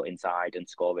can cut inside and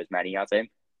score as many as him.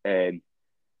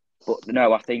 But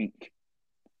no, I think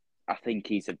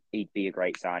he'd be a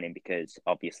great signing because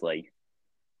obviously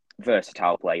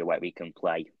versatile player where we can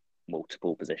play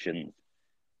multiple positions.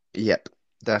 Yep,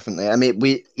 definitely. I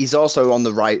mean, he's also on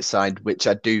the right side, which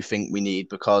I do think we need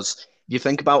because you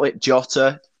think about it,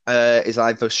 Jota is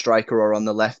either striker or on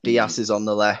the left. Mm, Diaz is on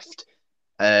the left.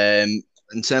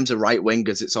 In terms of right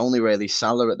wingers, it's only really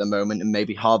Salah at the moment and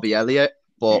maybe Harvey Elliott,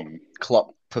 but mm,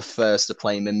 Klopp prefers to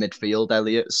play him in midfield,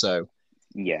 Elliott. So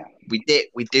yeah, we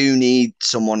do need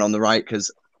someone on the right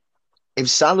because if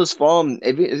Salah's form,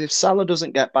 if Salah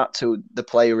doesn't get back to the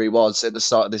player he was at the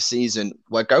start of the season,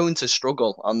 we're going to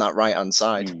struggle on that right hand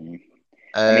side. Mm.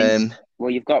 I mean, Um, well,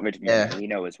 you've got rid of yeah,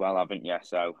 Minamino as well, haven't you?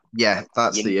 So yeah,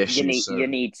 that's the issue. you So,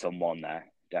 need someone there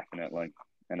definitely,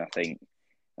 and I think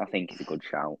it's a good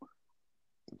shout.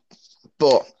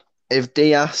 but if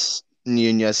Diaz,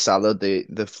 Nunez, Salah,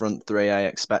 the front three, I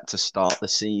expect to start the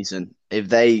season. If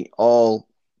they all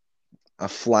are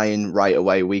flying right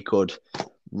away, we could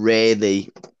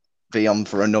really be on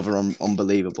for another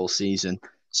unbelievable season.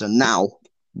 So now,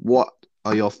 what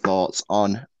are your thoughts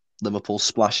on Liverpool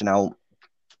splashing out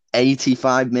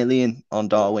 85 million on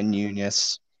Darwin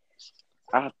Nunez?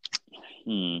 I,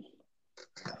 hmm.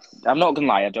 I'm not gonna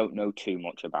lie, I don't know too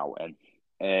much about him.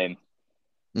 Um,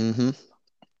 Mm-hmm.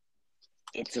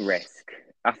 it's a risk.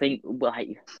 I think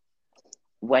like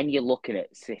when you're looking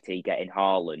at City getting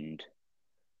Haaland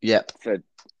Yep. for a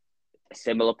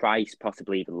similar price,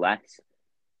 possibly even less,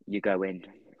 you're going,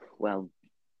 well,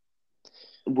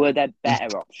 were there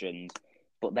better options?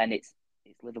 But then it's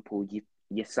Liverpool.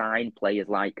 You sign players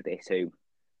like this who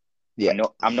Yep.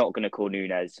 I'm not going to call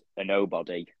Nunez a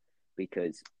nobody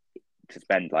because to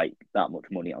spend like that much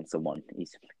money on someone,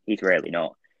 he's really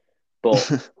not.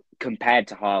 But compared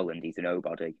to Haaland, he's a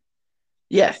nobody.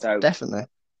 Yeah, So, definitely.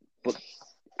 but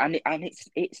and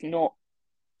it's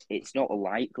not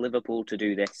like Liverpool to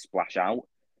do this splash out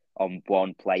on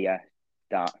one player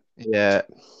that Yeah.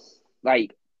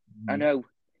 like I know.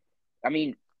 I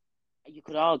mean, you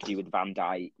could argue with Van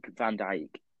Dijk. Van Dijk,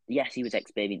 yes, he was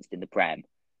experienced in the Prem,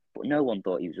 but no one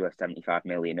thought he was worth 75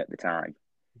 million at the time.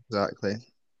 Exactly.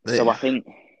 So I think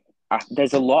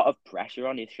there's a lot of pressure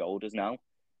on his shoulders now,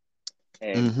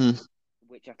 Mm-hmm.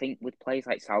 which I think with players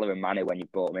like Salah and Mane, when you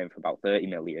brought him in for about 30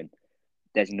 million,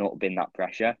 there's not been that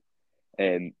pressure.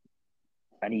 Um,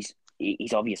 and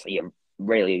he's obviously a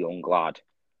really young lad,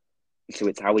 so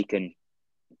it's how he can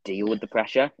deal with the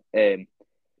pressure. And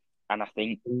I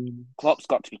think Klopp's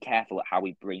got to be careful at how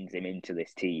he brings him into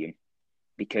this team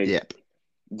because Yeah.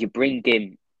 you bring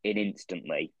him in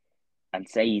instantly and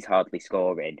say he's hardly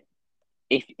scoring.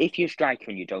 If you're a striker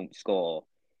and you don't score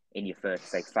in your first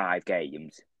say 5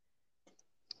 games,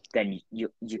 then you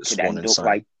could Just one end up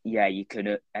inside. you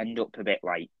can end up a bit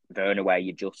like Werner where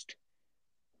you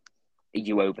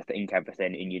overthink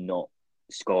everything and you're not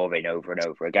scoring over and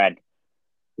over again.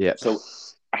 Yeah. So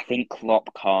I think Klopp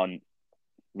can't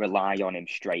rely on him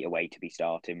straight away to be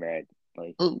starting really.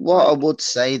 What I Like would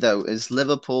say though is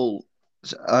Liverpool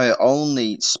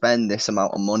only spend this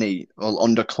amount of money, well,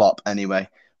 under Klopp anyway,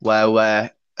 where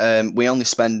we only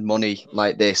spend money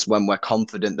like this when we're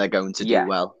confident they're going to do yeah,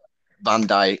 well. Van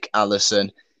Dijk,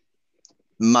 Allison,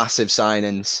 massive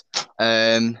signings.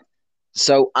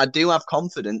 So I do have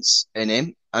confidence in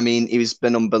him. I mean, he's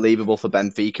been unbelievable for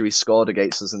Benfica. He scored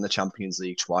against us in the Champions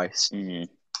League twice. mm,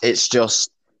 It's just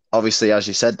obviously, as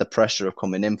you said, the pressure of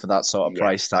coming in for that sort of yeah,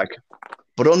 price tag.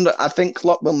 But I think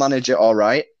Klopp will manage it all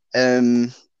right.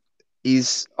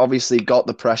 He's obviously got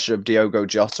the pressure of Diogo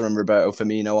Jota and Roberto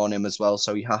Firmino on him as well,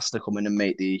 so he has to come in and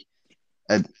make the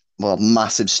uh,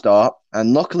 massive start.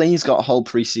 And luckily, he's got a whole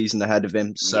preseason ahead of him,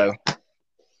 yeah, so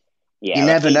you yeah. I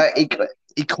never think know.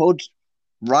 He could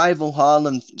rival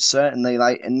Haaland certainly.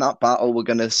 Like in that battle, we're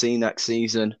going to see next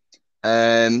season.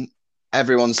 Um,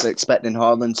 Everyone's expecting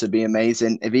Haaland to be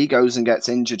amazing. If he goes and gets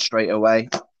injured straight away,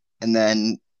 and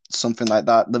then something like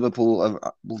that, Liverpool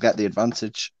will get the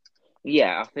advantage.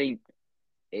 yeah, I think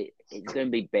it's going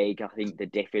to be big. I think the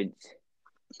difference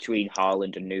between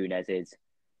Haaland and Nunes is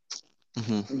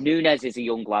Mm-hmm. Nunes is a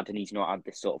young lad and he's not had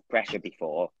this sort of pressure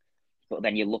before. But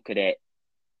then you look at it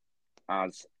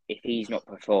as if he's not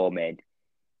performing,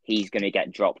 he's going to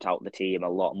get dropped out the team a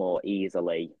lot more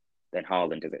easily than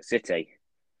Haaland is at City.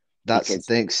 That's the Because,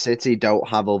 thing. City don't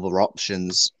have other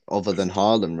options other than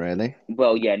Haaland, really.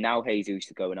 well, yeah, now Jesus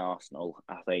to go in Arsenal,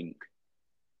 I think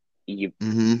you.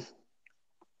 Mm-hmm.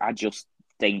 I just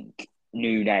think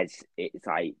Nunes, it's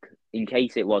like, in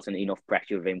case it wasn't enough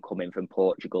pressure of him coming from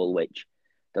Portugal, which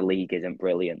the league isn't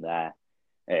brilliant there,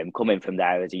 coming from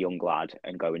there as a young lad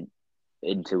and going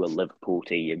into a Liverpool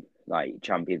team, like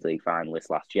Champions League finalists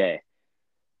last year,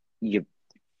 you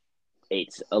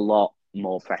it's a lot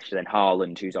more pressure than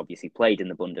Haaland, who's obviously played in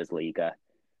the Bundesliga,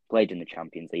 played in the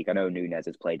Champions League. I know Nunes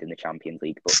has played in the Champions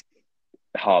League, but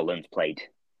Haaland's played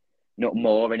not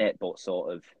more in it, but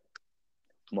sort of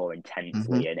more Mm-hmm.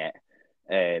 intensely in it.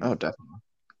 Oh,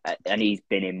 definitely. And he's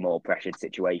been in more pressured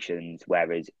situations,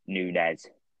 whereas Nunes,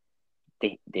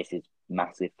 this is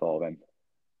massive for him.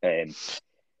 Um,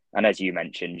 and as you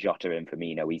mentioned, Jota and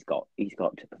Firmino, he's got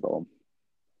to perform.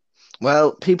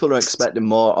 Well, people are expecting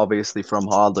more, obviously, from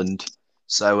Haaland.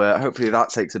 So hopefully that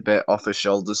takes a bit off his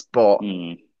shoulders. But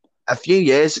Mm, a few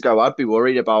years ago, I'd be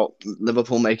worried about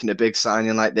Liverpool making a big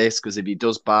signing like this because if he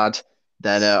does bad,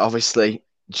 then obviously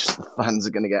just the fans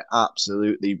are going to get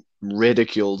absolutely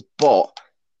ridiculed. But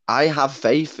I have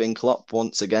faith in Klopp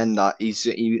once again that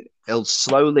he'll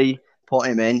slowly put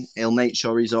him in. He'll make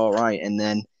sure he's all right, and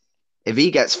then if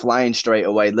he gets flying straight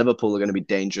away, Liverpool are going to be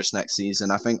dangerous next season.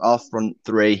 I think our front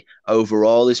three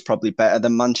overall is probably better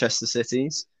than Manchester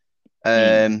City's.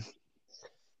 mm. Um,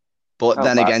 but Not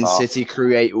then quite again, far. City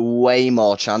create way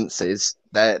more chances.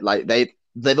 They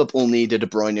Liverpool need a De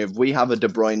Bruyne. If we have a De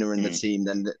Bruyne in the Mm, team,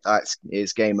 then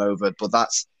it's game over. But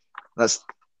that's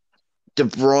De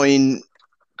Bruyne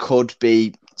could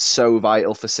be so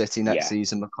vital for City next yeah.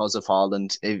 season because of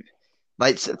Haaland.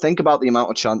 Think about the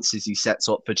amount of chances he sets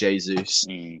up for Jesus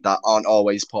Mm, that aren't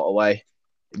always put away.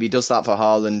 If he does that for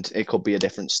Haaland, it could be a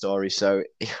different story. So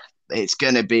it's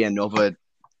going to be another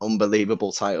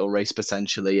unbelievable title race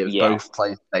potentially if yeah. both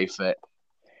players stay fit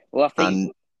Well, I think,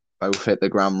 and both hit the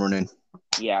ground running.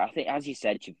 yeah, I think as you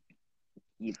said,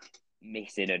 you're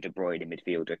missing a De Bruyne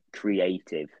midfielder,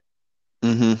 creative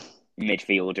Hmm.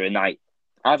 midfielder, and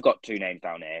I've got two names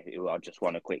down here who I just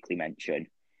want to quickly mention.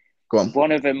 Go on.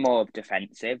 One of them more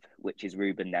defensive, which is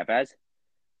Ruben Neves.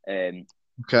 Um,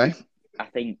 Okay. I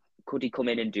think could he come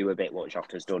in and do a bit what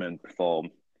Jota's done and perform?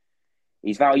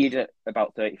 He's valued at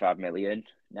about 35 million,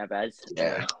 Neves.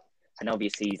 Yeah. And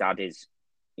obviously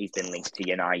he's been linked to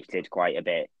United quite a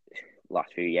bit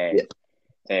last few years.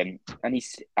 Yeah. And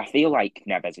I feel like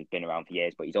Neves has been around for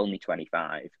years, but he's only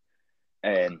 25.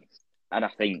 And I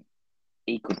think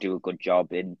he could do a good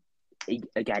job. And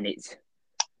again,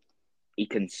 he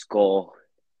can score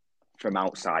from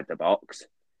outside the box.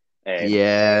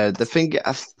 Yeah. The thing,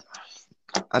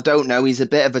 I don't know. He's a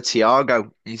bit of a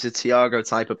Thiago. He's a Thiago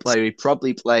type of player. He'd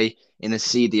probably play in a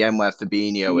CDM where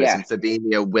Fabinho is, Yeah, and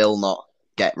Fabinho will not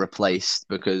get replaced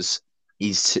because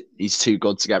he's too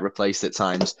good to get replaced at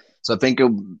times. So I think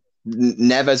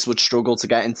Neves would struggle to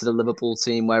get into the Liverpool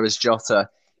team, whereas Jota,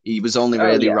 he was only oh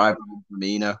really yeah. rivaling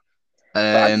Firmino.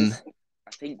 But Um,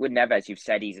 I think with Neves, you've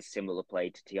said he's a similar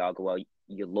player to Thiago. Well,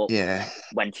 you look yeah,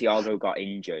 when Thiago got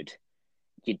injured,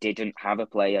 you didn't have a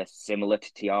player similar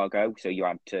to Thiago, so you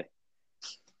had to,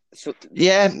 so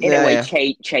yeah, in a yeah, way,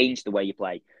 yeah. change the way you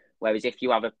play. Whereas if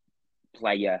you have a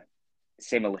player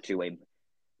similar to him,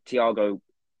 Thiago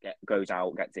goes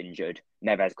out, gets injured,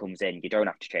 Neves comes in, you don't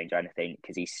have to change anything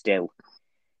because he's still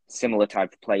similar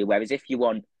type of player. Whereas if you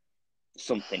want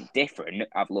something different,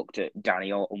 I've looked at Danny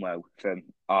Olmo from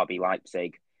RB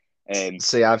Leipzig.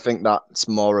 See, I think that's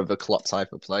more of a Klopp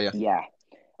type of player. Yeah,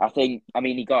 I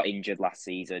mean, he got injured last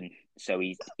season, so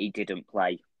he didn't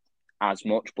play as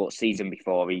much. But season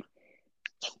before, he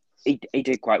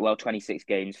did quite well. 26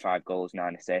 games, 5 goals,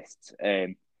 9 assists.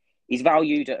 He's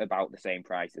valued at about the same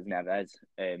price as Neves,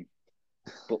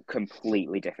 but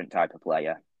completely different type of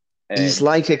player. He's Um,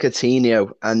 like a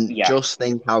Coutinho, and yeah, just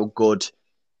think how good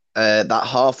that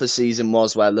half a season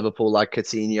was where Liverpool had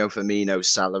Coutinho, Firmino,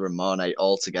 Salah, and Mane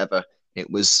all together. It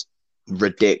was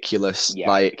ridiculous. yeah,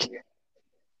 Like,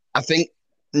 I think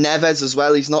Neves as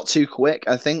well, he's not too quick.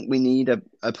 I think we need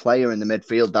a player in the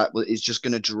midfield that is just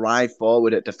going to drive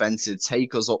forward at defensive,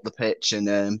 take us up the pitch,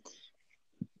 and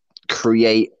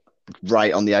create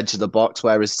right on the edge of the box.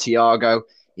 Whereas Thiago,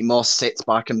 he more sits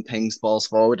back and pings balls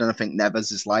forward. And I think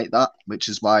Neves is like that, which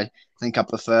is why I think I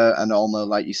prefer an Olmo,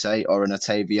 like you say, or an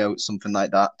Otavio, something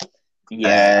like that.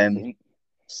 yeah. I Um, think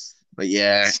but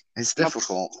yeah, it's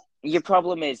difficult. your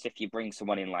problem is if you bring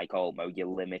someone in like Olmo, you're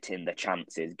limiting the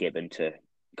chances given to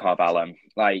Carvalho.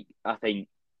 Like, I think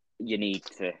you need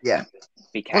to Yeah.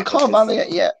 be Well, careful because Carvalho,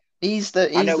 yeah, I he's know the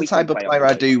he can type of play on the player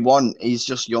I right. do want. He's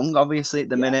just young, obviously, at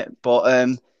the Yeah. minute.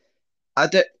 But I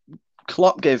did.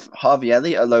 Klopp gave Harvey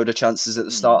Elliott a load of chances at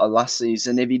the Mm. start of last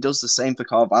season. If he does the same for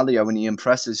Carvalho and he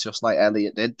impresses just like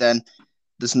Elliott did, then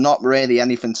there's not really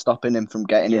anything stopping him from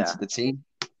getting Yeah. into the team.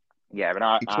 Yeah.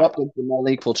 But Klopp gives them all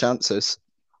equal chances.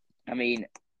 I mean,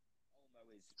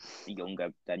 Olmo is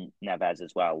younger than Neves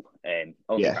as well,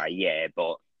 only Yeah. by a year,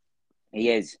 but he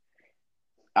is.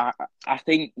 I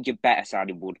think your better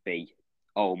signing would be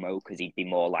Olmo because he'd be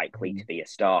more likely to be a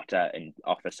starter and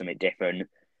offer something different.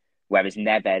 Whereas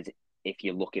Neves, if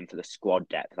you're looking for the squad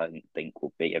depth, I think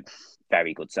would be a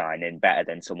very good signing, better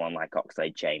than someone like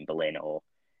Oxlade-Chamberlain or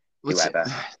But whoever.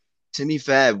 to be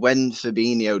fair, when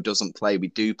Fabinho doesn't play, we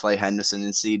do play Henderson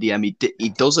in CDM. He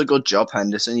does a good job,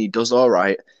 Henderson. He does all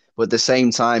right. But at the same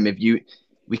time,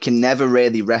 we can never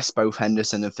really rest both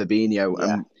Henderson and Fabinho.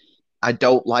 Yeah. And I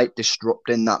don't like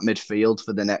disrupting that midfield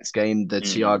for the next game, the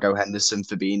Mm. Thiago Henderson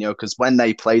Fabinho, because when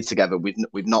they play together,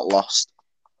 we've not lost.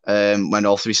 when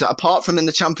all three. So apart from in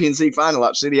the Champions League final,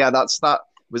 actually, yeah, that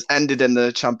was ended in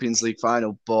the Champions League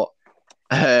final, but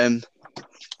um,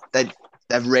 they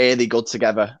they're really good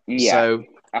together. Yeah, So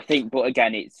I think, but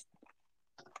again, it's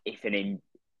if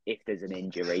there's an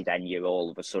injury, then you're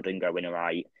all of a sudden going, all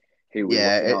right, who we're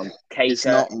yeah, looking on. it's Keita,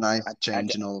 not nice I, I,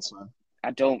 changing all the time.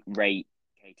 I don't rate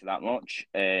Keita that much.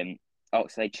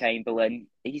 Oxlade-Chamberlain,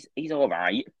 he's all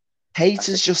right.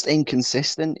 Keita's just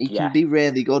inconsistent. He can Yeah, be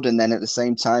really good, and then at the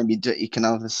same time, you can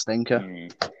have a stinker.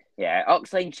 yeah.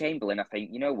 Oxlade-Chamberlain, I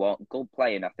think, you know what, good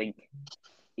player. And I think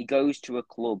he goes to a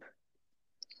club,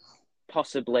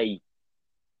 possibly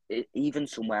even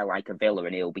somewhere like a Villa,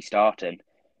 and he'll be starting.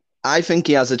 I think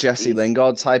he has a Jesse He's,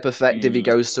 Lingard type effect if he mm,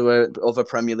 goes to a other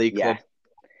Premier League yeah, club.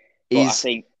 but I He's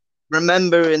think,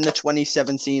 remember in the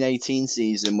 2017-18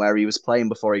 season where he was playing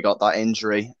before he got that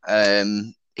injury.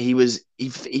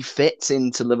 He fits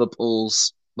into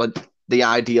Liverpool's the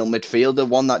ideal midfielder,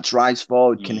 one that drives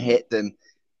forward, can hit them,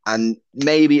 and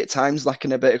maybe at times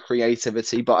lacking a bit of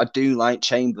creativity. But I do like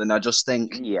Chamberlain. I just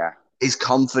think yeah. his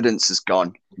confidence has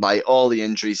gone. Like all the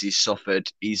injuries he's suffered,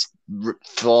 he's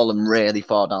fallen really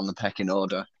far down the pecking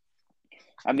order.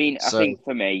 I mean, I So think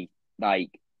for me,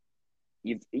 like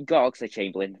you got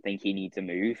Oxlade-Chamberlain. I think he needs a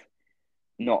move.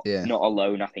 yeah, Not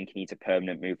alone. I think he needs a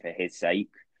permanent move for his sake.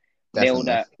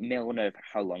 definitely. Milner.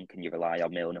 How long can you rely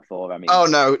on Milner for? I mean, Oh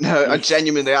no! I he's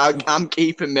genuinely, I'm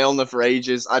keeping Milner for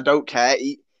ages. I don't care.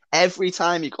 Every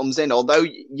time he comes in, although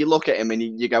you look at him and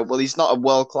you go, well, he's not a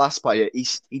world class player. He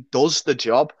does the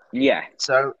job. yeah,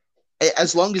 So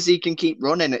as long as he can keep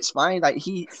running, it's fine. Like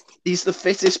he's the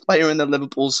fittest player in the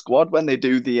Liverpool squad when they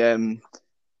do the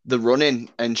running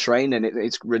and training.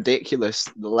 It's ridiculous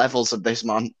the levels of this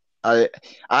man. I,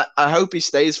 I hope he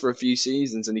stays for a few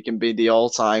seasons and he can be the all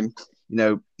time,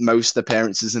 most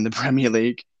appearances in the Premier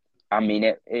League. I mean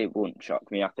it wouldn't shock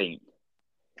me. I think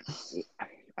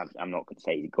I'm not going to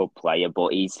say he's a good player,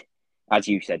 but he's, as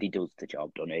you said, he does the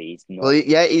job, doesn't he? He's Well, not.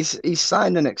 yeah, he's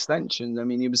signed an extension. I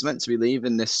mean, he was meant to be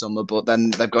leaving this summer, but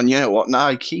then they've gone. You know what?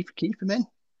 Now keep him in.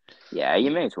 Yeah,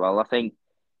 you may as well. I think,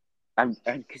 and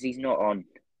because he's not on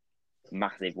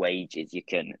massive wages, you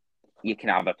can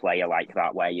have a player like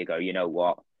that where you go, you know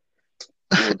what,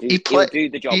 He he'll play do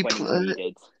the job he when he's play,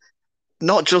 needed.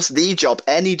 not just the job,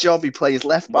 any job he plays,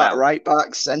 left back, Well, right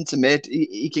back, centre mid.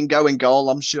 He can go in goal.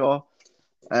 I'm sure.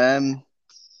 Um,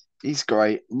 he's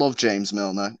great. Love James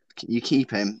Milner. You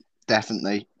keep him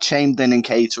definitely. Chamberlain and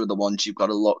Keita are the ones you've got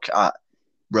to look at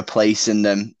replacing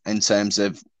them in terms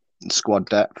of squad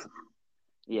depth.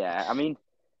 yeah, I mean,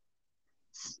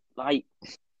 like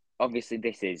obviously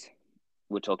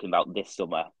we're talking about this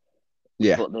summer,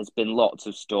 Yeah. but there's been lots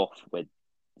of stuff with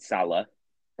Salah.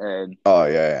 Um, Oh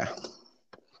yeah, yeah.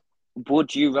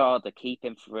 would you rather keep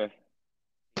him for a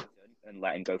season and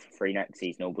let him go for free next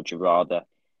season, or would you rather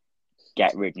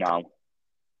get rid now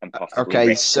and possibly Okay,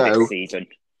 risk this so season?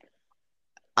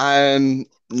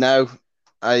 no,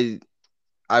 I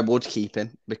I would keep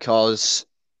him because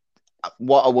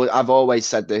I've always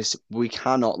said this, we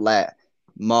cannot let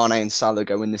Mane and Salah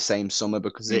go in the same summer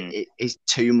because Mm, it's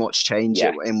too much change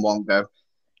yeah, in one go.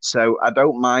 So I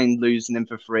don't mind losing him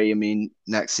for free. I mean,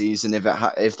 next season if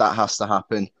that has to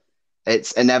happen,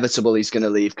 it's inevitable he's going to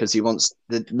leave because he wants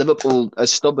the Liverpool are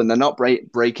stubborn. They're not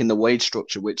breaking the wage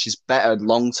structure, which is better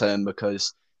long term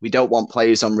because we don't want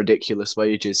players on ridiculous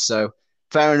wages. So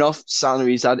fair enough,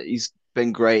 salary he's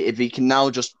been great. If he can now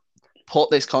just put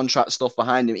this contract stuff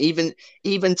behind him,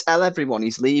 even tell everyone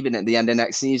he's leaving at the end of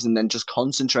next season, then just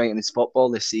concentrate on his football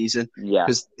this season. yeah.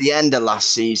 Because the end of last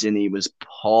season he was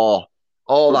poor.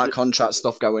 All But that contract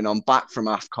stuff going on back from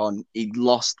AFCON, he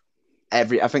lost I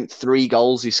think 3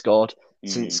 goals he scored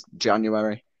since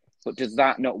January. but does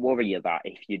that not worry you that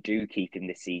if you do keep him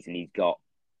this season, he's got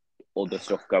other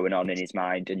stuff going on in his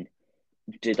mind, and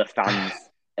do the fans?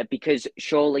 Because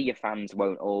surely your fans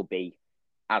won't all be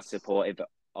as supportive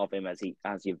of him as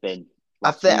you've been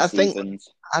last few I think seasons.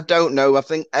 I don't know. I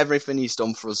think everything he's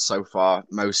done for us so far,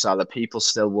 Mo Salah, people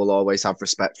still will always have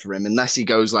respect for him unless he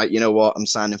goes like, you know what, I'm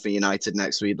signing for United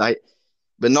next week. Like,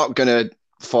 we're not gonna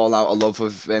fall out of love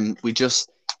with him.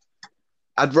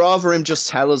 I'd rather him just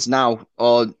tell us now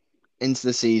or into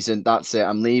the season, that's it.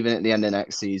 I'm leaving at the end of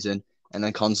next season and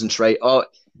then concentrate. Oh,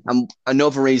 and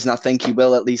another reason I think he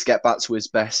will at least get back to his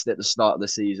best at the start of the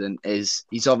season is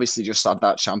he's obviously just had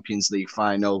that Champions League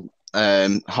final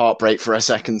heartbreak for a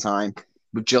second time.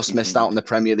 We've just missed out on the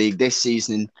Premier League this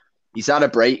season. He's had a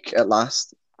break at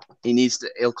last.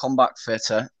 He'll come back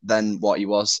fitter than what he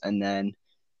was, and then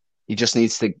he just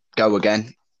needs to go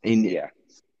again. Yeah,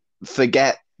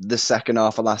 Forget the second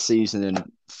half of last season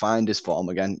and find his form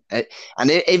again.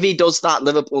 If he does that,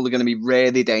 Liverpool are going to be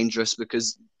really dangerous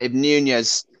because if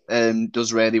Nunez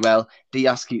does really well,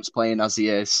 Diaz keeps playing as he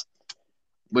is.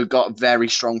 We've got a very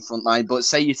strong front line. But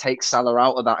say you take Salah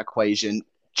out of that equation,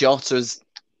 Jota's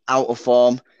out of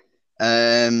form.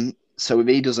 So if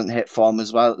he doesn't hit form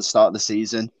as well at the start of the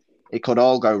season, it could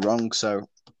all go wrong. So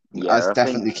I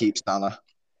definitely keep Salah.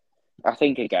 I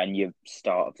think again, your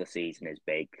start of the season is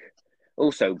big.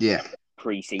 Also, Yeah.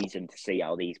 pre-season to see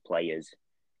how these players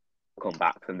come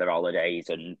back from their holidays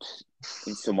and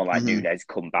someone like Nunez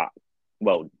come back.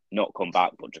 Well, not come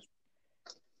back, but just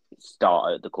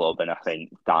start at the club. And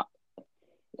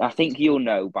I think you'll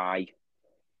know by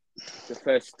the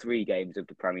first 3 games of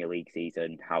the Premier League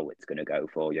season how it's going to go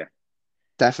for you.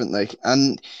 Definitely.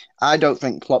 And I don't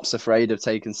think Klopp's afraid of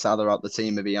taking Salah out the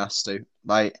team if he has to.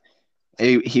 Like,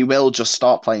 he will just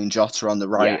start playing Jota on the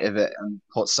right of it and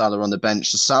put Salah on the bench.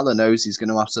 So Salah knows he's going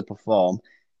to have to perform.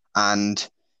 And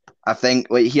I think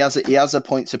he has a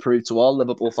point to prove to all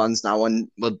Liverpool fans now.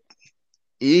 And he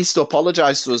needs to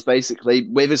apologise to us, basically,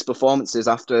 with his performances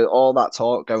after all that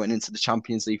talk going into the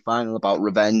Champions League final about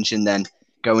revenge and then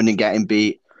going and getting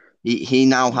beat. He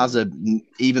now has an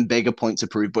even bigger point to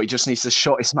prove, but he just needs to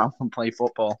shut his mouth and play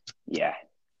football. Yeah.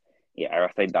 I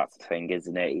think that's the thing,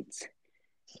 isn't it?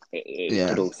 It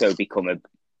could also become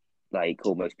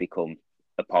almost become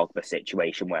a Pogba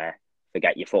situation where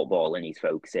forget your football and he's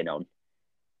focusing on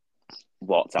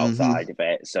what's outside of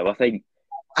it. So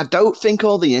I don't think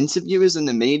all the interviewers and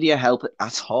the media help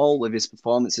at all with his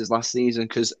performances last season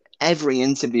because every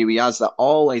interview he has, they're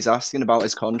always asking about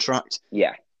his contract.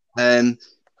 Yeah.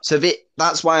 So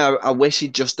that's why I wish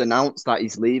he'd just announced that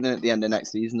he's leaving at the end of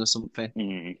next season or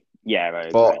something. Yeah,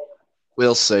 right. But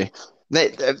we'll see.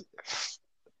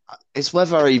 It's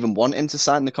whether I even want him to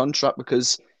sign the contract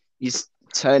because he's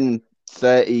turning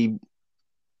 30,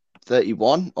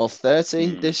 31 or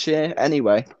 30 this year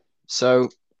anyway. So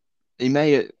we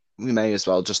may as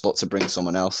well just look to bring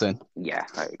someone else in. Yeah,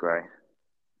 I agree.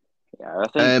 Yeah, I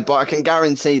think. But I can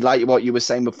guarantee, like what you were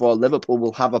saying before, Liverpool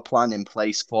will have a plan in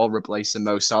place for replacing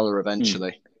Mo Salah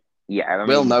eventually. Yeah,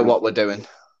 we'll know what we're doing.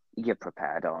 You're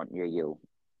prepared, aren't you?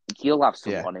 You'll have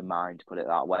someone in mind, put it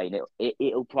that way, and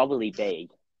it'll probably be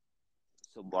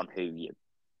someone who you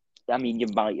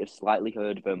might have slightly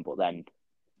heard of them, but then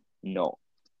not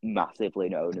massively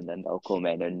known, and then they'll come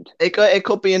in and it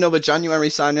could be another January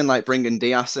signing, like bringing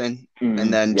Diaz in,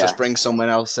 and then just bring someone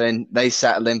else in. They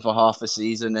settle in for half a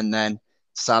season, and then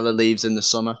Salah leaves in the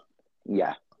summer.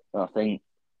 Yeah, I think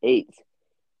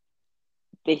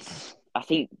I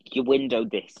think your window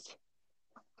this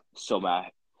summer,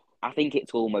 I think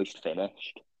it's almost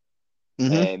finished.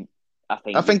 I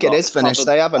think it is finished.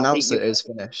 They have announced it is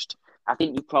finished. I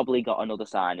think you've probably got another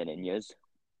signing in yours.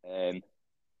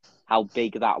 How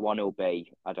big that one will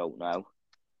be, I don't know.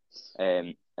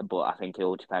 But I think it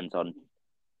all depends on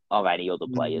any other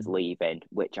players leaving,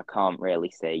 which I can't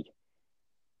really see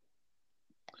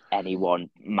anyone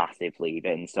massive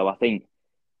leaving. So I think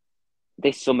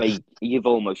this summer you've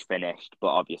almost finished, but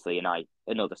obviously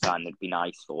another sign would be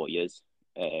nice for you.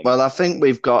 Well, I think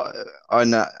we've got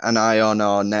an eye on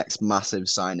our next massive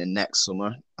signing next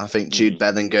summer. I think Jude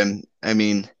Bellingham,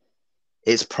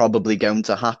 it's probably going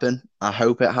to happen. I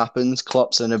hope it happens.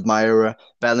 Klopp's an admirer.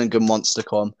 Bellingham wants to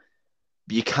come.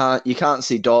 You can't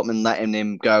see Dortmund letting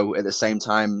him go at the same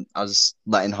time as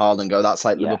letting Haaland go. That's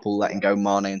like Liverpool letting go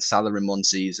Mane and Salah in one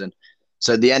season.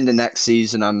 So at the end of next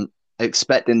season, I'm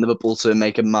expecting Liverpool to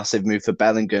make a massive move for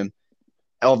Bellingham.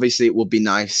 Obviously, it would be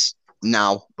nice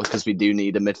now because we do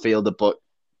need a midfielder, but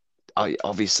I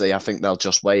think they'll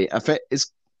just wait. I think is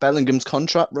Bellingham's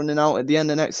contract running out at the end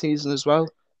of next season as well.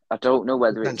 I don't know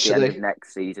whether it's the end of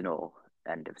next season or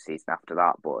end of season after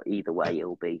that, but either way,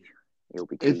 it'll be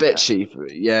cheaper. A bit cheaper,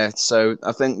 yeah. So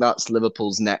I think that's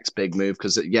Liverpool's next big move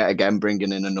because yet again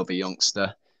bringing in another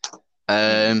youngster.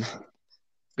 But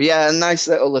yeah, a nice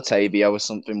little Latavia or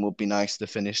something would be nice to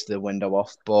finish the window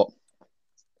off. But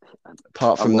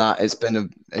apart from that, it's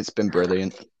been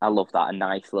brilliant. I love that, a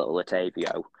nice little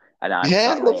Latavia, and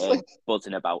I'm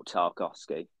buzzing about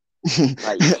Tarkowski.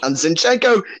 And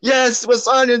Zinchenko, yes, we're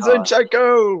signing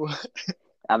Zinchenko.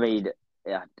 I don't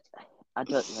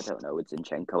know with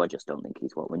Zinchenko. I just don't think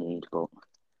he's what we need, but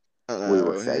we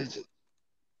will see.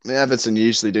 Everton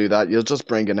usually do that. You'll just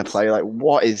bring in a player like,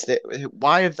 what is it?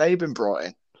 Why have they been brought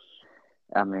in?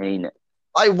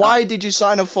 Why did you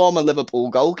sign a former Liverpool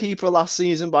goalkeeper last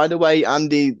season? By the way,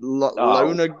 Andy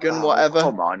Lonergan, whatever.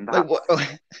 Come on,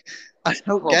 I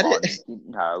don't get it.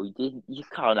 No, you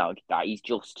can't argue that.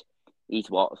 He's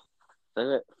what,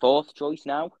 4th choice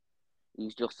now?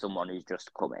 He's just someone who's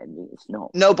just come in. It's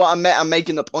not. No, but I'm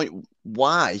making the point.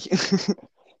 Why?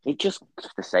 It's just for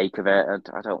the sake of it.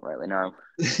 I don't really know.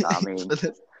 I mean,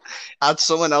 Add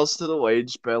someone else to the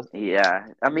wage bill. yeah.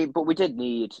 I mean, but we did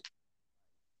need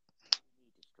a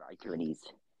striker, and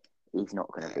he's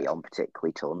not going to be on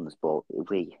particularly tons, but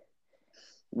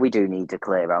we do need to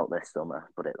clear out this summer.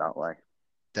 Put it that way.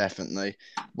 Definitely.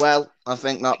 Well, I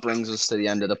think that brings us to the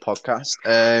end of the podcast.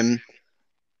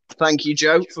 Thank you,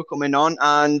 Joe, for coming on,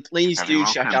 and please do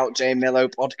check out Jay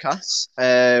Millo podcasts.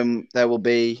 There will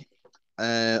be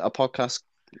a podcast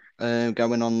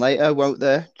going on later, won't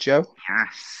there, Joe?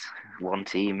 Yes, one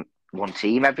team.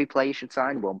 Every player should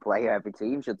sign. One player, every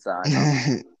team should sign.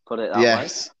 Put it that way.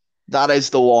 Yes, that is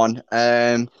the one.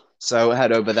 So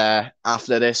head over there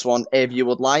after this one if you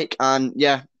would like. And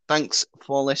yeah, thanks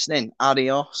for listening.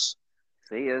 Adios.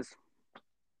 See yous.